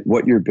that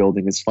what you're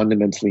building is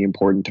fundamentally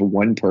important to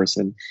one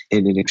person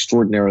in an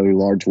extraordinarily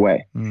large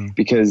way.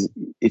 Because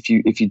if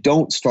you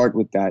don't start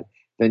with that,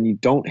 then you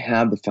don't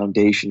have the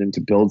foundation and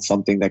to build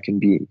something that can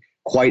be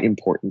quite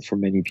important for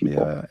many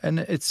people. Yeah, and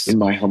it's, in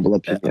my humble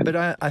opinion. But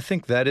I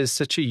think that is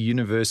such a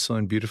universal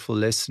and beautiful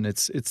lesson.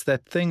 It's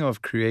that thing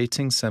of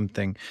creating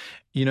something.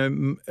 You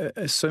know,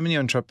 so many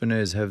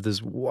entrepreneurs have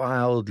this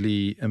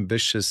wildly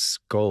ambitious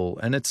goal,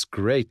 and it's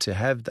great to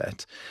have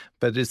that.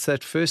 But it's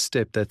that first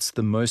step that's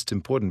the most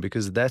important,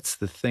 because that's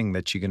the thing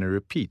that you're going to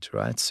repeat,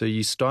 right? So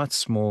you start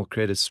small,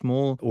 create a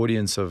small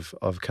audience of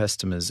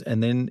customers,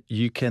 and then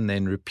you can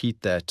then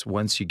repeat that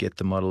once you get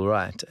the model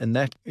right. And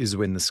that is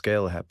when the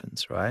scale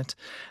happens, right?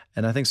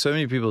 And I think so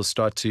many people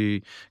start to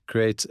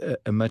create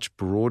a much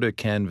broader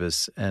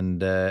canvas,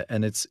 and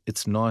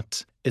it's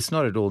not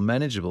at all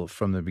manageable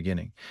from the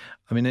beginning.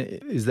 I mean,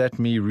 is that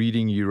me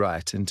reading you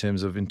right in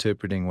terms of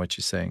interpreting what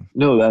you're saying?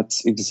 No,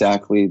 that's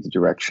exactly the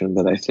direction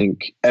that I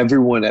think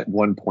everyone at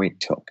one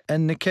point took.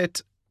 And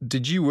Niket,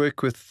 did you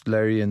work with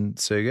Larry and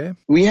Sergey?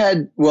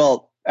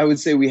 I would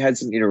say we had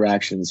some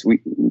interactions.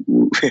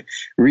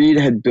 Reed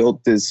had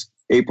built this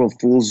April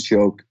Fool's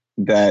joke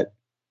that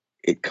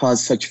it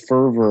caused such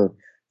fervor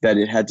that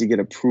it had to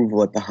get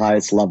approval at the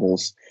highest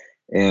levels.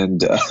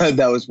 And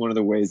that was one of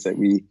the ways that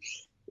we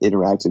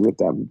interacted with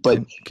them. But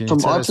can you from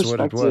tell our us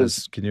perspective, what it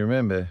was? Can you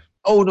remember?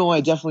 Oh, no, I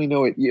definitely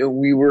know it. You know,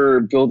 we were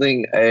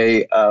building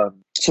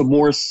so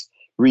Morse,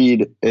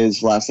 Reed,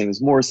 his last name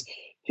is Morse.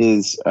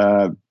 His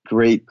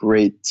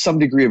some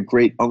degree of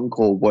great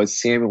uncle was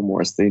Samuel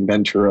Morse, the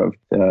inventor of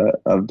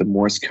the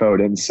Morse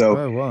code. And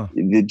so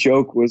the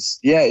joke was,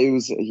 it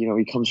was,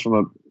 he comes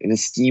from an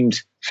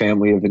esteemed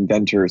family of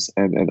inventors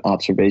and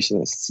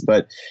observationists.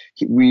 But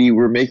we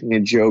were making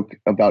a joke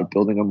about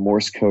building a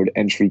Morse code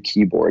entry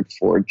keyboard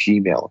for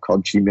Gmail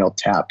called Gmail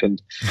Tap.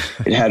 And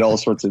it had all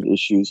sorts of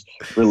issues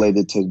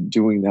related to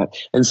doing that.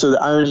 And so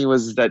the irony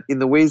was that in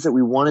the ways that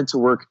we wanted to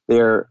work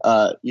there,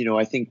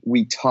 I think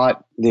we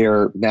taught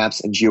their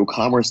maps and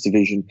geocommerce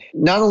division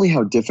not only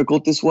how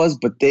difficult this was,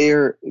 but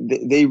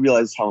they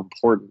realized how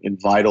important and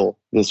vital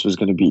this was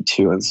going to be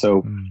too. And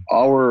so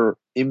our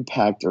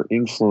impact or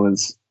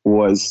influence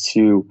was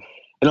to,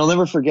 and I'll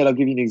never forget, I'll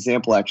give you an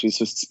example actually.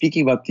 So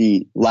speaking about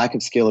the lack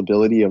of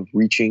scalability of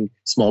reaching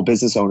small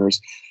business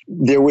owners,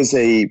 there was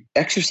a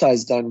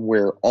exercise done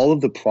where all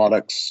of the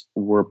products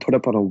were put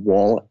up on a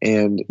wall,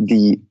 and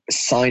the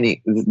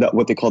signing,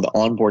 what they call the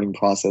onboarding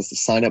process, the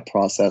sign up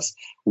process,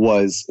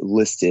 was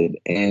listed.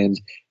 And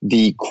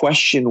the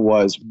question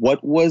was,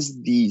 what was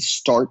the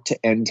start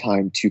to end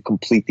time to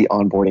complete the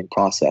onboarding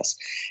process?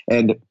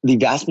 And the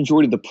vast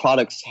majority of the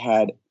products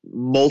had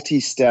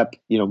multi-step,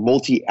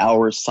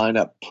 multi-hour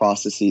sign-up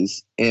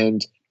processes,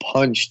 and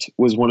Punched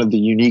was one of the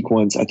unique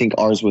ones. I think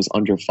ours was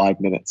under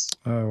 5 minutes.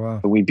 Oh, wow.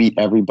 And we beat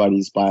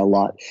everybody's by a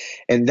lot.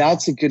 And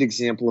that's a good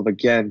example of,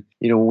 again,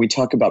 when we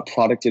talk about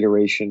product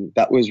iteration,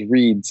 that was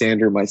Reed,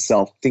 Xander,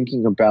 myself,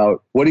 thinking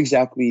about what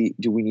exactly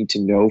do we need to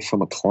know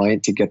from a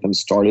client to get them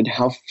started?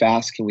 How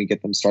fast can we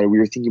get them started? We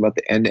were thinking about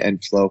the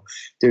end-to-end flow.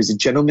 There's a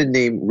gentleman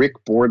named Rick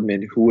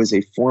Boardman, who was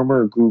a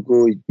former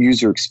Google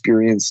user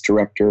experience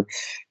director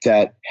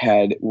that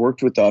had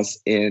worked with us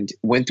and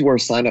went through our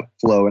sign-up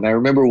flow. And I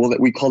remember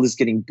we called this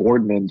getting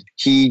Boardman.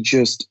 He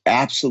just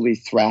absolutely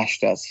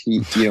thrashed us. He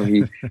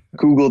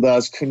Googled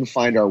us, couldn't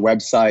find our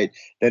website,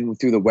 then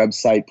through the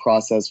website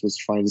process was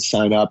trying to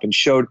sign up, and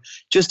showed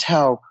just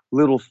how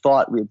little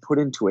thought we had put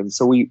into it. And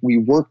so we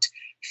worked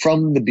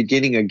from the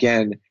beginning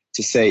again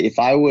to say, if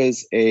I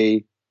was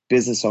a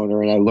business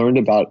owner and I learned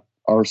about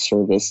our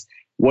service,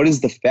 what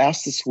is the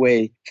fastest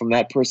way from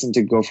that person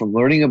to go from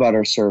learning about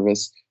our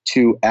service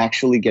to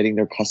actually getting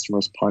their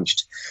customers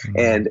punched? Mm-hmm.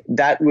 And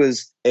that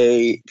was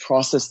a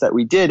process that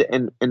we did.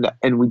 And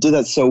we did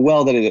that so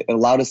well that it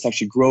allowed us to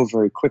actually grow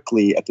very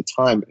quickly at the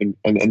time.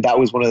 And that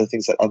was one of the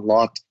things that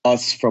unlocked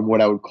us from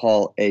what I would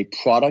call a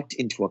product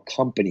into a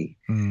company.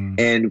 Mm.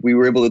 And we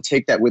were able to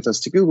take that with us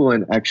to Google,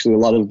 and actually a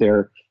lot of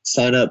their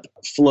sign-up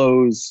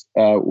flows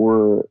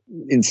were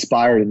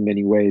inspired in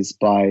many ways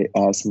by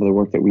some of the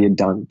work that we had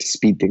done to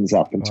speed things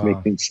up and to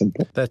make things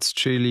simple. That's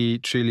truly,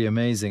 truly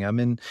amazing. I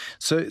mean,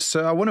 so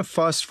I want to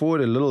fast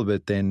forward a little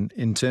bit then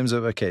in terms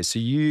of, okay, so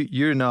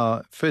you're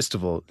now, first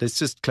of all, let's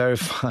just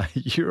clarify,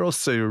 you're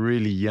also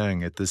really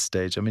young at this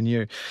stage. I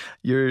mean,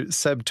 you're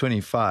sub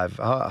 25.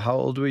 How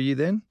old were you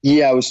then?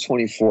 Yeah, I was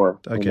 24.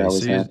 Okay,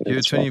 so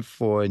you're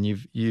 24 and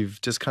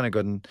you've just kind of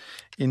gotten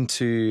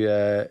into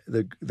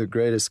the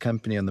greatest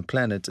company on the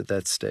planet at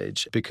that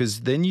stage,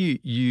 because then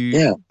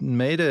you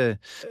made a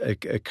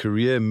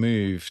career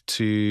move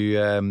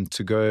to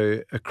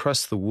go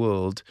across the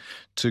world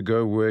to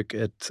go work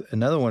at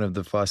another one of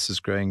the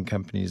fastest growing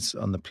companies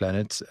on the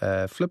planet,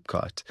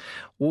 Flipkart.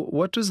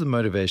 What was the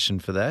motivation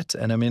for that?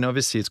 And I mean,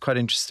 obviously, it's quite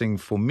interesting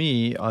for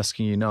me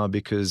asking you now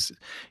because,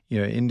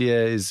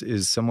 India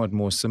is somewhat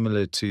more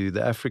similar to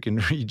the African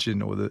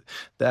region or the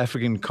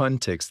African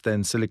context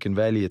than Silicon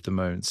Valley at the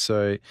moment.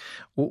 So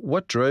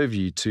what drove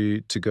you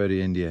to go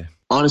to India?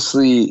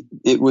 honestly,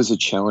 it was a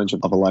challenge of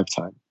a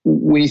lifetime.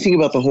 When you think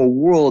about the whole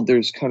world,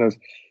 there's kind of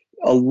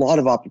a lot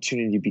of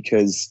opportunity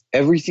because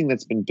everything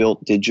that's been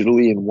built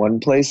digitally in one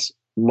place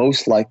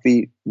most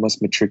likely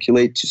must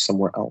matriculate to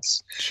somewhere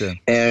else. Sure.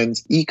 And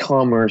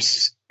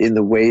e-commerce, in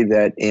the way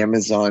that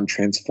Amazon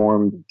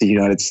transformed the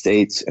United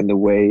States and the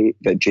way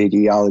that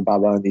JD,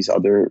 Alibaba, and these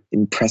other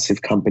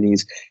impressive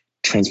companies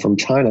transformed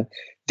China,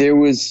 there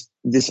was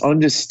this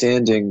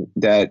understanding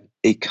that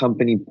a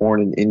company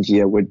born in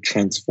India would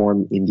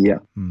transform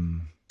India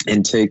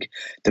and take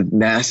the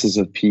masses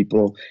of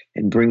people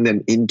and bring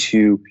them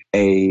into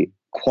a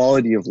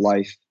quality of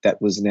life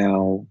that was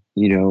now,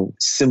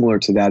 similar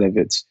to that of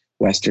its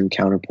Western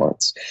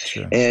counterparts.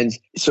 Sure. And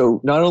so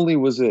not only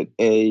was it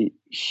a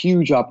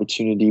huge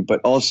opportunity,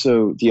 but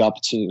also the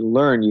opportunity to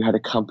learn. You had a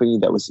company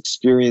that was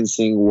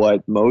experiencing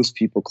what most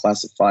people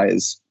classify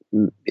as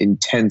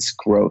intense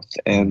growth.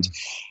 And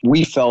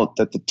we felt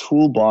that the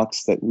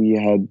toolbox that we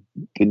had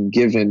been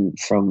given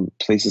from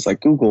places like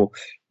Google,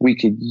 we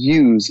could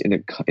use in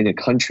a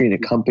country, in a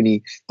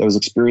company that was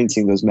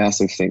experiencing those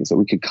massive things, that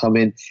we could come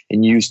in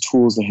and use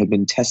tools that had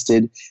been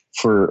tested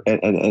for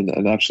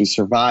and actually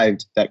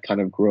survived that kind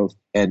of growth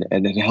and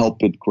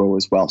help it grow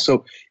as well.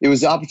 So it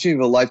was the opportunity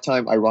of a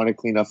lifetime,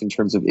 ironically enough, in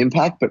terms of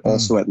impact, but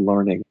also at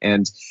learning.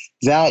 And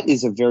that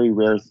is a very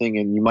rare thing.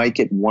 And you might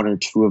get one or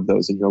two of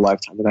those in your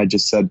lifetime. And I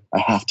just said, I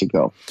have to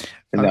go.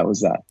 And that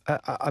was that.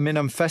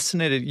 I'm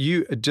fascinated.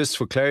 You, just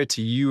for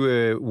clarity, you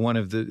were one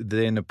of the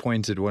then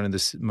appointed one of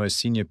the most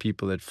senior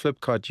people at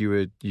Flipkart.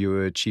 You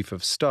were chief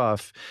of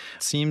staff.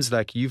 It seems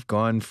like you've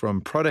gone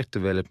from product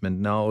development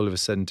now all of a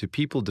sudden to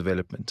people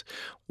development.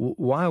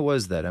 Why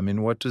was that? I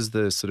mean, what was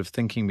the sort of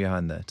thinking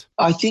behind that?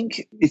 I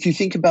think if you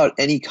think about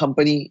any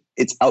company,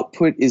 its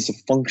output is a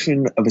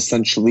function of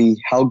essentially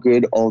how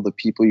good all the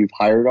people you've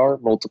hired are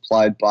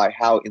multiplied by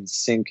how in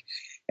sync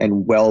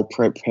and well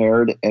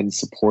prepared and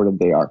supported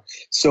they are.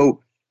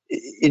 So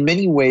in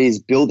many ways,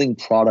 building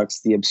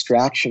products, the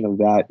abstraction of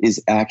that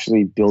is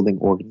actually building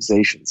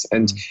organizations.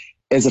 And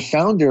as a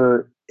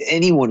founder,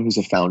 anyone who's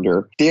a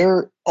founder,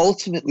 they're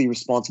ultimately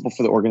responsible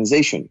for the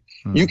organization.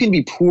 You can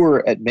be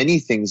poor at many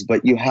things,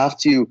 but you have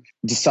to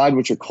decide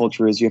what your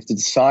culture is. You have to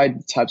decide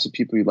the types of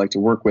people you'd like to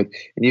work with.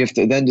 And you have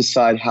to then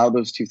decide how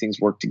those two things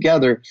work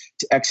together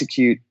to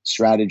execute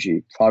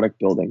strategy, product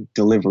building,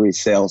 delivery,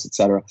 sales,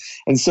 etc.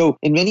 And so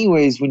in many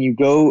ways, when you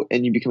go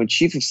and you become a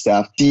chief of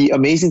staff, the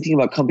amazing thing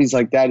about companies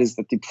like that is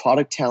that the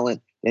product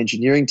talent,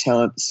 engineering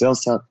talent,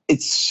 sales talent,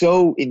 it's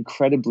so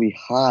incredibly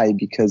high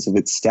because of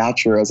its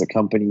stature as a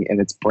company and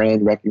its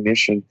brand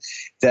recognition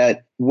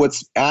that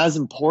what's as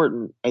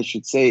important, I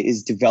should say,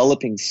 is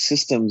developing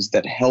systems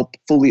that help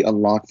fully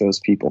unlock those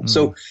people.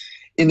 So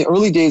in the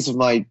early days of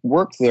my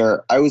work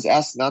there, I was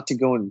asked not to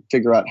go and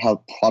figure out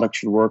how product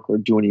should work or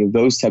do any of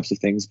those types of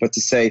things, but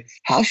to say,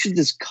 how should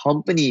this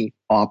company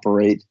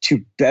operate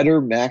to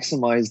better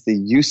maximize the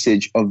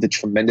usage of the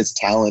tremendous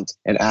talent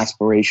and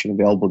aspiration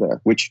available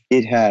there, which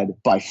it had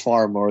by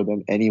far more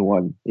than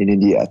anyone in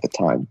India at the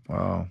time.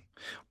 Wow.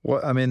 Well,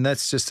 I mean,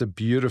 that's just a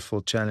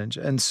beautiful challenge.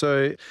 And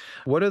so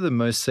what are the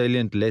most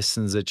salient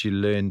lessons that you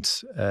learned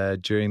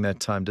during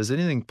that time? Does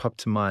anything pop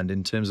to mind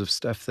in terms of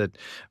stuff that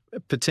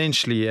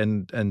potentially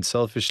and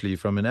selfishly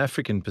from an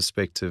African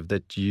perspective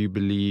that you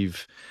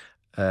believe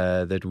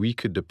that we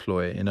could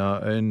deploy in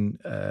our own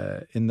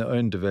in the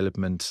own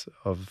development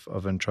of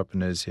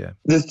entrepreneurs here?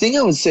 The thing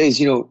I would say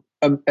is,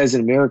 as an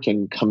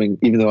American coming,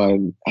 even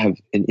though I have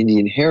an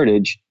Indian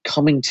heritage,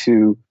 coming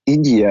to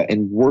India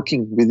and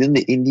working within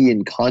the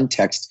Indian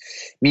context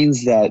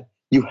means that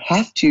you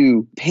have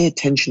to pay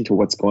attention to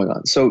what's going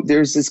on. So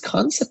there's this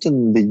concept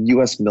in the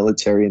US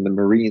military and the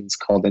Marines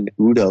called an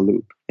OODA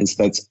loop. And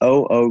so that's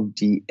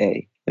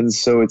OODA. And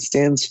so it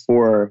stands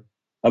for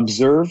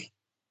observe,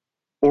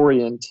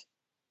 orient,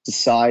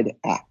 decide,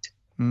 act.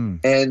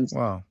 And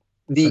wow,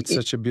 that's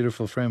such a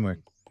beautiful framework.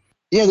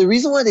 Yeah, the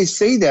reason why they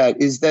say that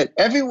is that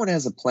everyone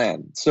has a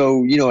plan.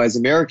 So, as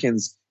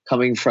Americans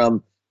coming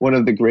from one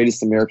of the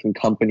greatest American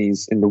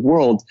companies in the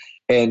world,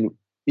 and,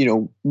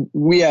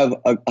 we have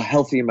a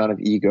healthy amount of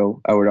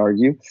ego, I would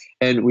argue,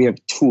 and we have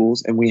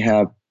tools and we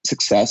have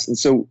success. And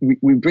so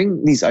we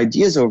bring these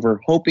ideas over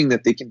hoping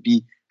that they can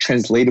be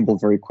translatable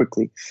very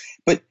quickly.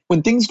 But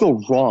when things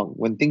go wrong,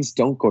 when things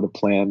don't go to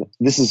plan,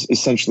 this is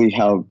essentially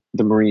how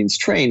the Marines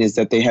train, is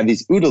that they have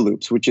these OODA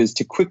loops, which is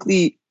to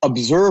quickly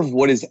observe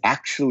what is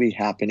actually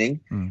happening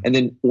and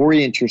then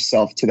orient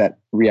yourself to that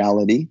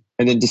reality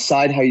and then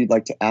decide how you'd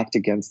like to act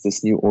against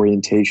this new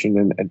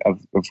orientation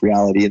of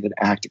reality and then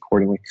act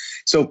accordingly.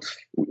 So,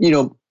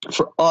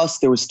 for us,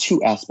 there was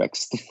two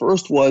aspects. The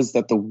first was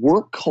that the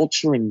work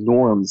culture and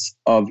norms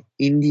of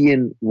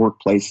Indian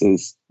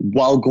workplaces,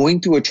 while going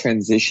through a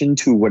transition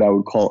to what I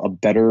would call a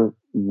better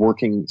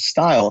working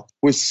style,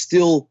 was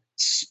still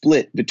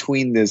split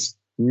between this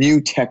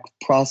new tech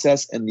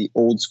process and the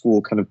old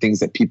school kind of things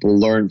that people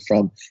learned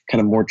from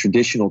kind of more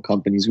traditional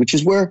companies, which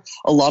is where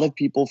a lot of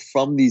people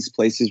from these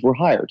places were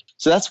hired.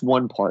 So that's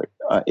one part,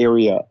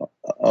 area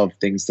of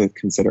things to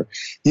consider.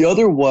 The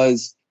other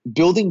was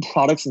building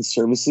products and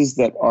services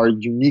that are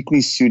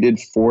uniquely suited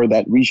for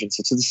that region.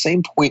 So to the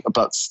same point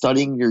about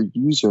studying your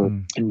user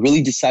and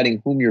really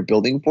deciding whom you're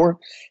building for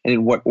and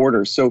in what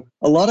order. So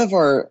a lot of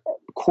our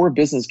core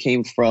business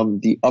came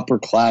from the upper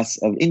class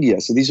of India.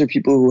 So these are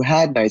people who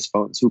had nice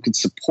phones, who could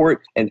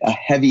support a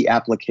heavy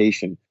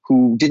application,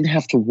 who didn't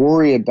have to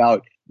worry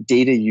about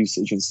data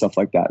usage and stuff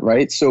like that,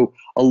 right? So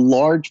a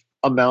large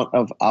amount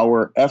of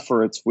our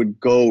efforts would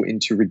go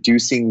into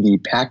reducing the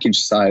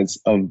package size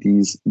of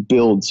these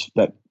builds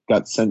that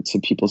got sent to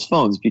people's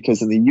phones,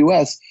 because in the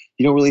US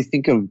you don't really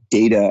think of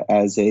data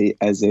as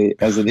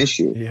an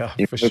issue. Yeah,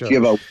 you know, for if sure. you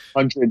have a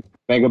 100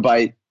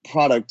 megabyte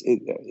product,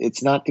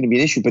 it's not going to be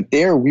an issue. But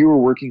there we were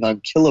working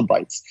on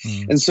kilobytes.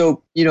 And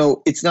so,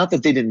 it's not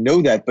that they didn't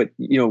know that, but,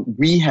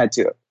 we had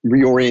to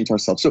reorient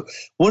ourselves. So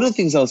one of the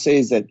things I'll say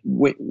is that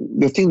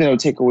the thing that I would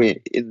take away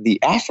in the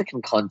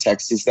African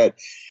context is that,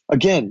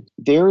 again,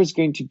 there is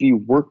going to be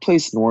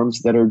workplace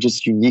norms that are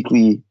just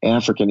uniquely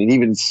African, and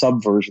even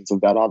subversions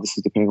of that,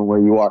 obviously, depending on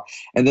where you are.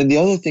 And then the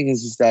other thing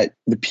is that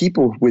the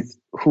people with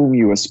whom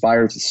you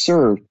aspire to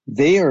serve,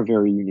 they are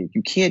very unique.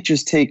 You can't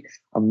just take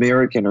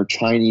American or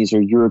Chinese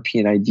or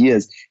European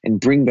ideas and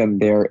bring them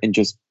there and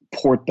just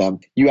port them.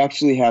 You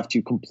actually have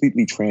to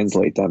completely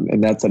translate them,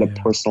 and that's at a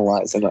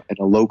personalized and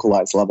a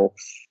localized level.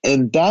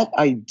 And that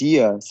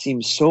idea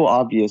seems so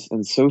obvious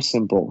and so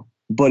simple,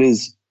 but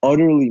is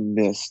utterly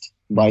missed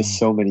by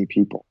so many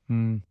people.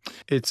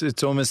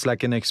 It's almost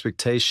like an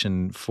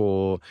expectation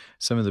for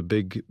some of the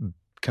big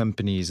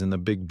companies and the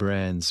big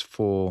brands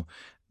for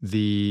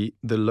the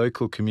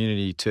local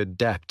community to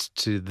adapt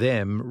to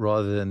them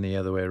rather than the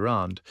other way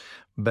around.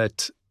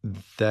 But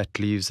that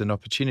leaves an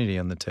opportunity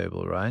on the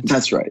table, right?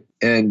 That's right.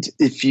 And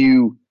if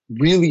you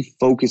really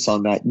focus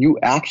on that, you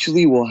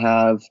actually will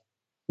have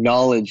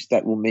knowledge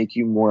that will make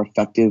you more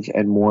effective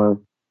and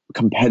more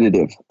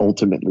competitive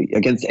ultimately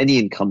against any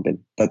incumbent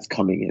that's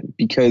coming in,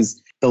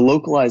 because the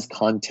localized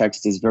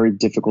context is very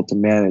difficult to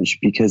manage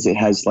because it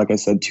has, like I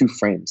said, two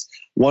frames.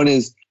 One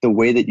is the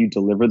way that you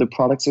deliver the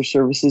products or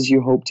services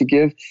you hope to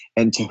give,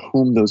 and to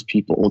whom those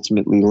people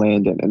ultimately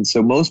land in. And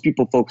so most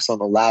people focus on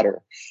the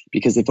latter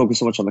because they focus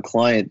so much on the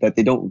client that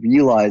they don't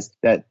realize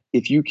that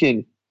if you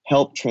can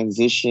help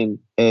transition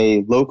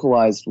a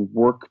localized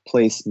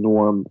workplace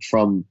norm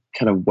from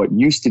kind of what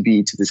used to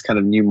be to this kind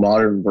of new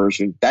modern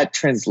version, that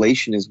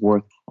translation is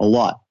worth a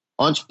lot.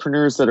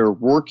 Entrepreneurs that are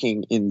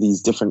working in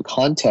these different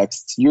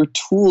contexts, your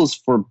tools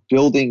for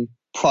building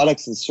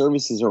products and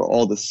services are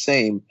all the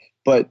same,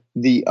 but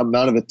the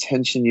amount of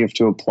attention you have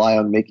to apply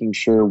on making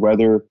sure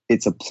whether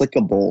it's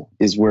applicable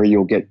is where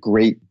you'll get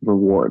great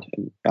reward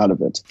out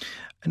of it.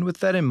 And with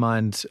that in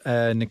mind,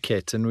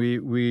 Niket, and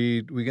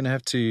we're going to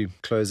have to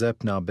close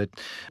up now, but,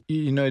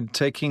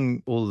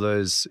 taking all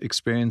those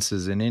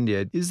experiences in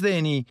India, is there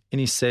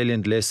any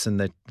salient lesson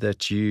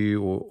that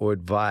you or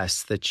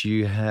advice that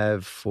you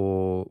have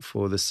for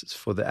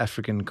the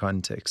African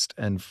context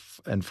and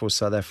for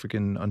South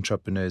African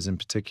entrepreneurs in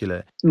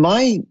particular?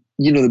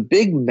 The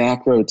big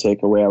macro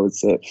takeaway I would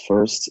say at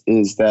first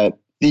is that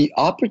the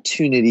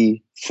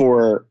opportunity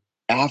for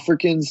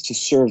Africans to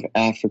serve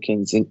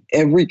Africans in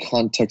every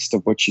context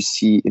of what you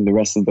see in the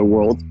rest of the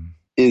world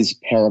is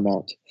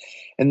paramount.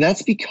 And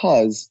that's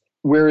because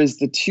whereas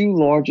the two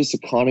largest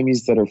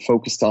economies that are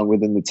focused on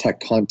within the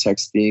tech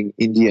context, being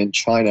India and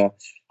China,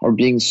 are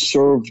being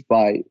served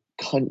by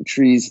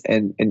countries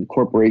and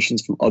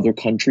corporations from other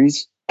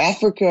countries,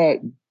 Africa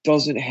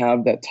doesn't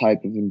have that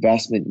type of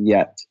investment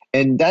yet.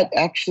 And that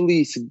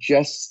actually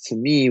suggests to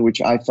me,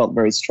 which I felt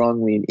very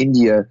strongly in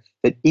India,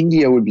 that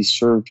India would be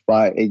served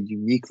by a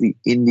uniquely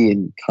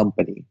Indian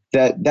company.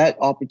 That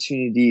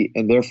opportunity,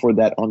 and therefore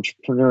that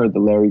entrepreneur, the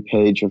Larry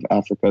Page of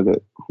Africa,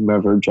 that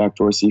whomever, Jack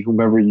Dorsey,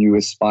 whomever you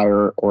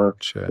aspire or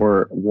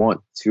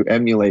want to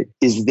emulate,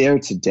 is there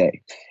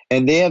today.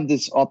 And they have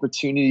this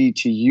opportunity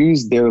to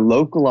use their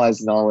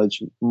localized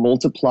knowledge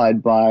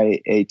multiplied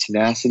by a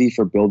tenacity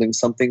for building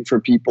something for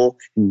people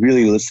and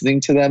really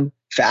listening to them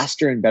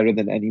faster and better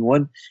than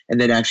anyone,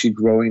 and then actually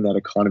growing that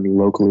economy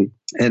locally.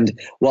 And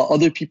while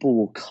other people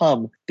will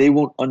come, they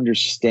won't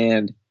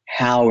understand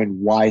how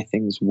and why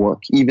things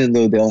work, even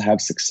though they'll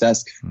have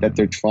success that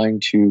they're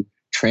trying to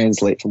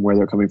translate from where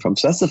they're coming from.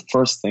 So that's the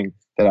first thing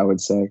that I would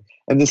say.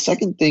 And the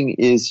second thing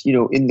is,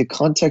 in the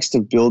context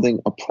of building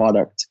a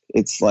product,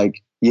 it's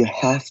like you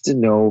have to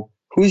know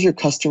who's your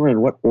customer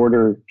and what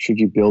order should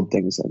you build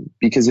things in.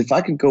 Because if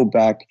I could go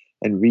back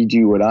and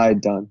redo what I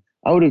had done,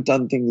 I would have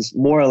done things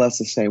more or less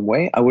the same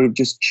way. I would have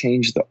just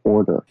changed the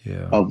order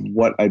of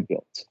what I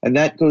built. And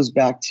that goes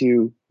back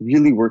to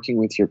really working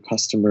with your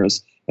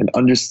customers and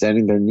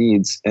understanding their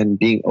needs and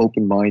being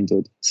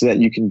open-minded so that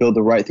you can build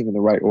the right thing in the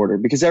right order.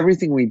 Because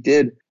everything we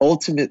did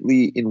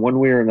ultimately, in one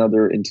way or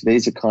another, in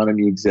today's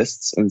economy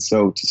exists. And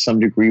so to some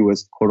degree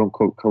was quote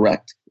unquote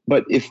correct.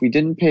 But if we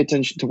didn't pay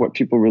attention to what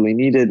people really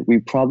needed, we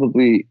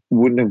probably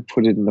wouldn't have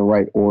put it in the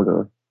right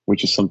order,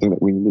 which is something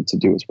that we needed to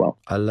do as well.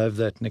 I love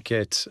that,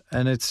 Niket.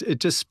 And it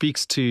just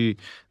speaks to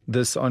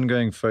this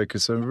ongoing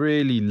focus on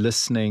really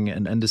listening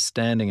and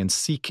understanding and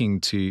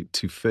seeking to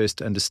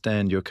first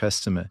understand your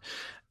customer.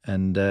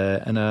 And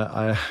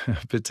I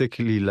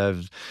particularly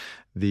loved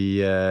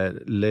the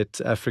let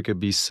Africa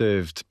be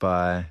served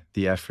by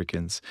the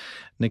Africans.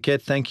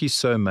 Niket, thank you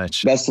so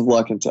much. Best of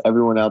luck, and to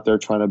everyone out there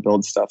trying to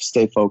build stuff,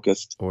 stay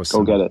focused.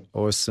 Awesome. Go get it.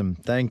 Awesome.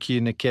 Thank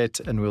you,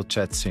 Niket, and we'll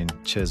chat soon.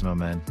 Cheers, my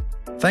man.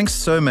 Thanks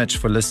so much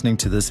for listening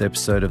to this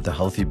episode of The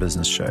Healthy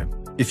Business Show.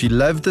 If you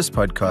love this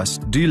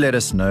podcast, do let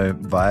us know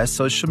via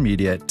social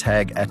media,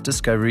 tag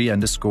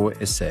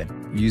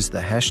 @discovery_SA. Use the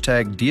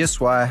hashtag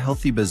DSY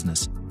Healthy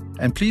Business.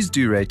 And please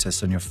do rate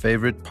us on your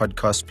favorite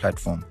podcast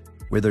platform,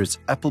 whether it's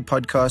Apple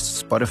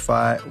Podcasts,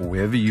 Spotify, or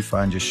wherever you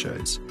find your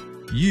shows.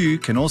 You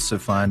can also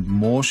find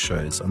more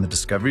shows on the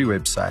Discovery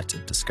website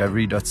at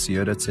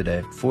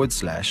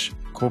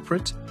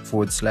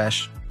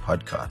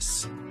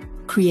discovery.co.za/corporate/podcasts.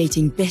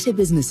 Creating better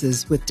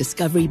businesses with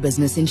Discovery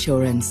Business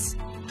Insurance.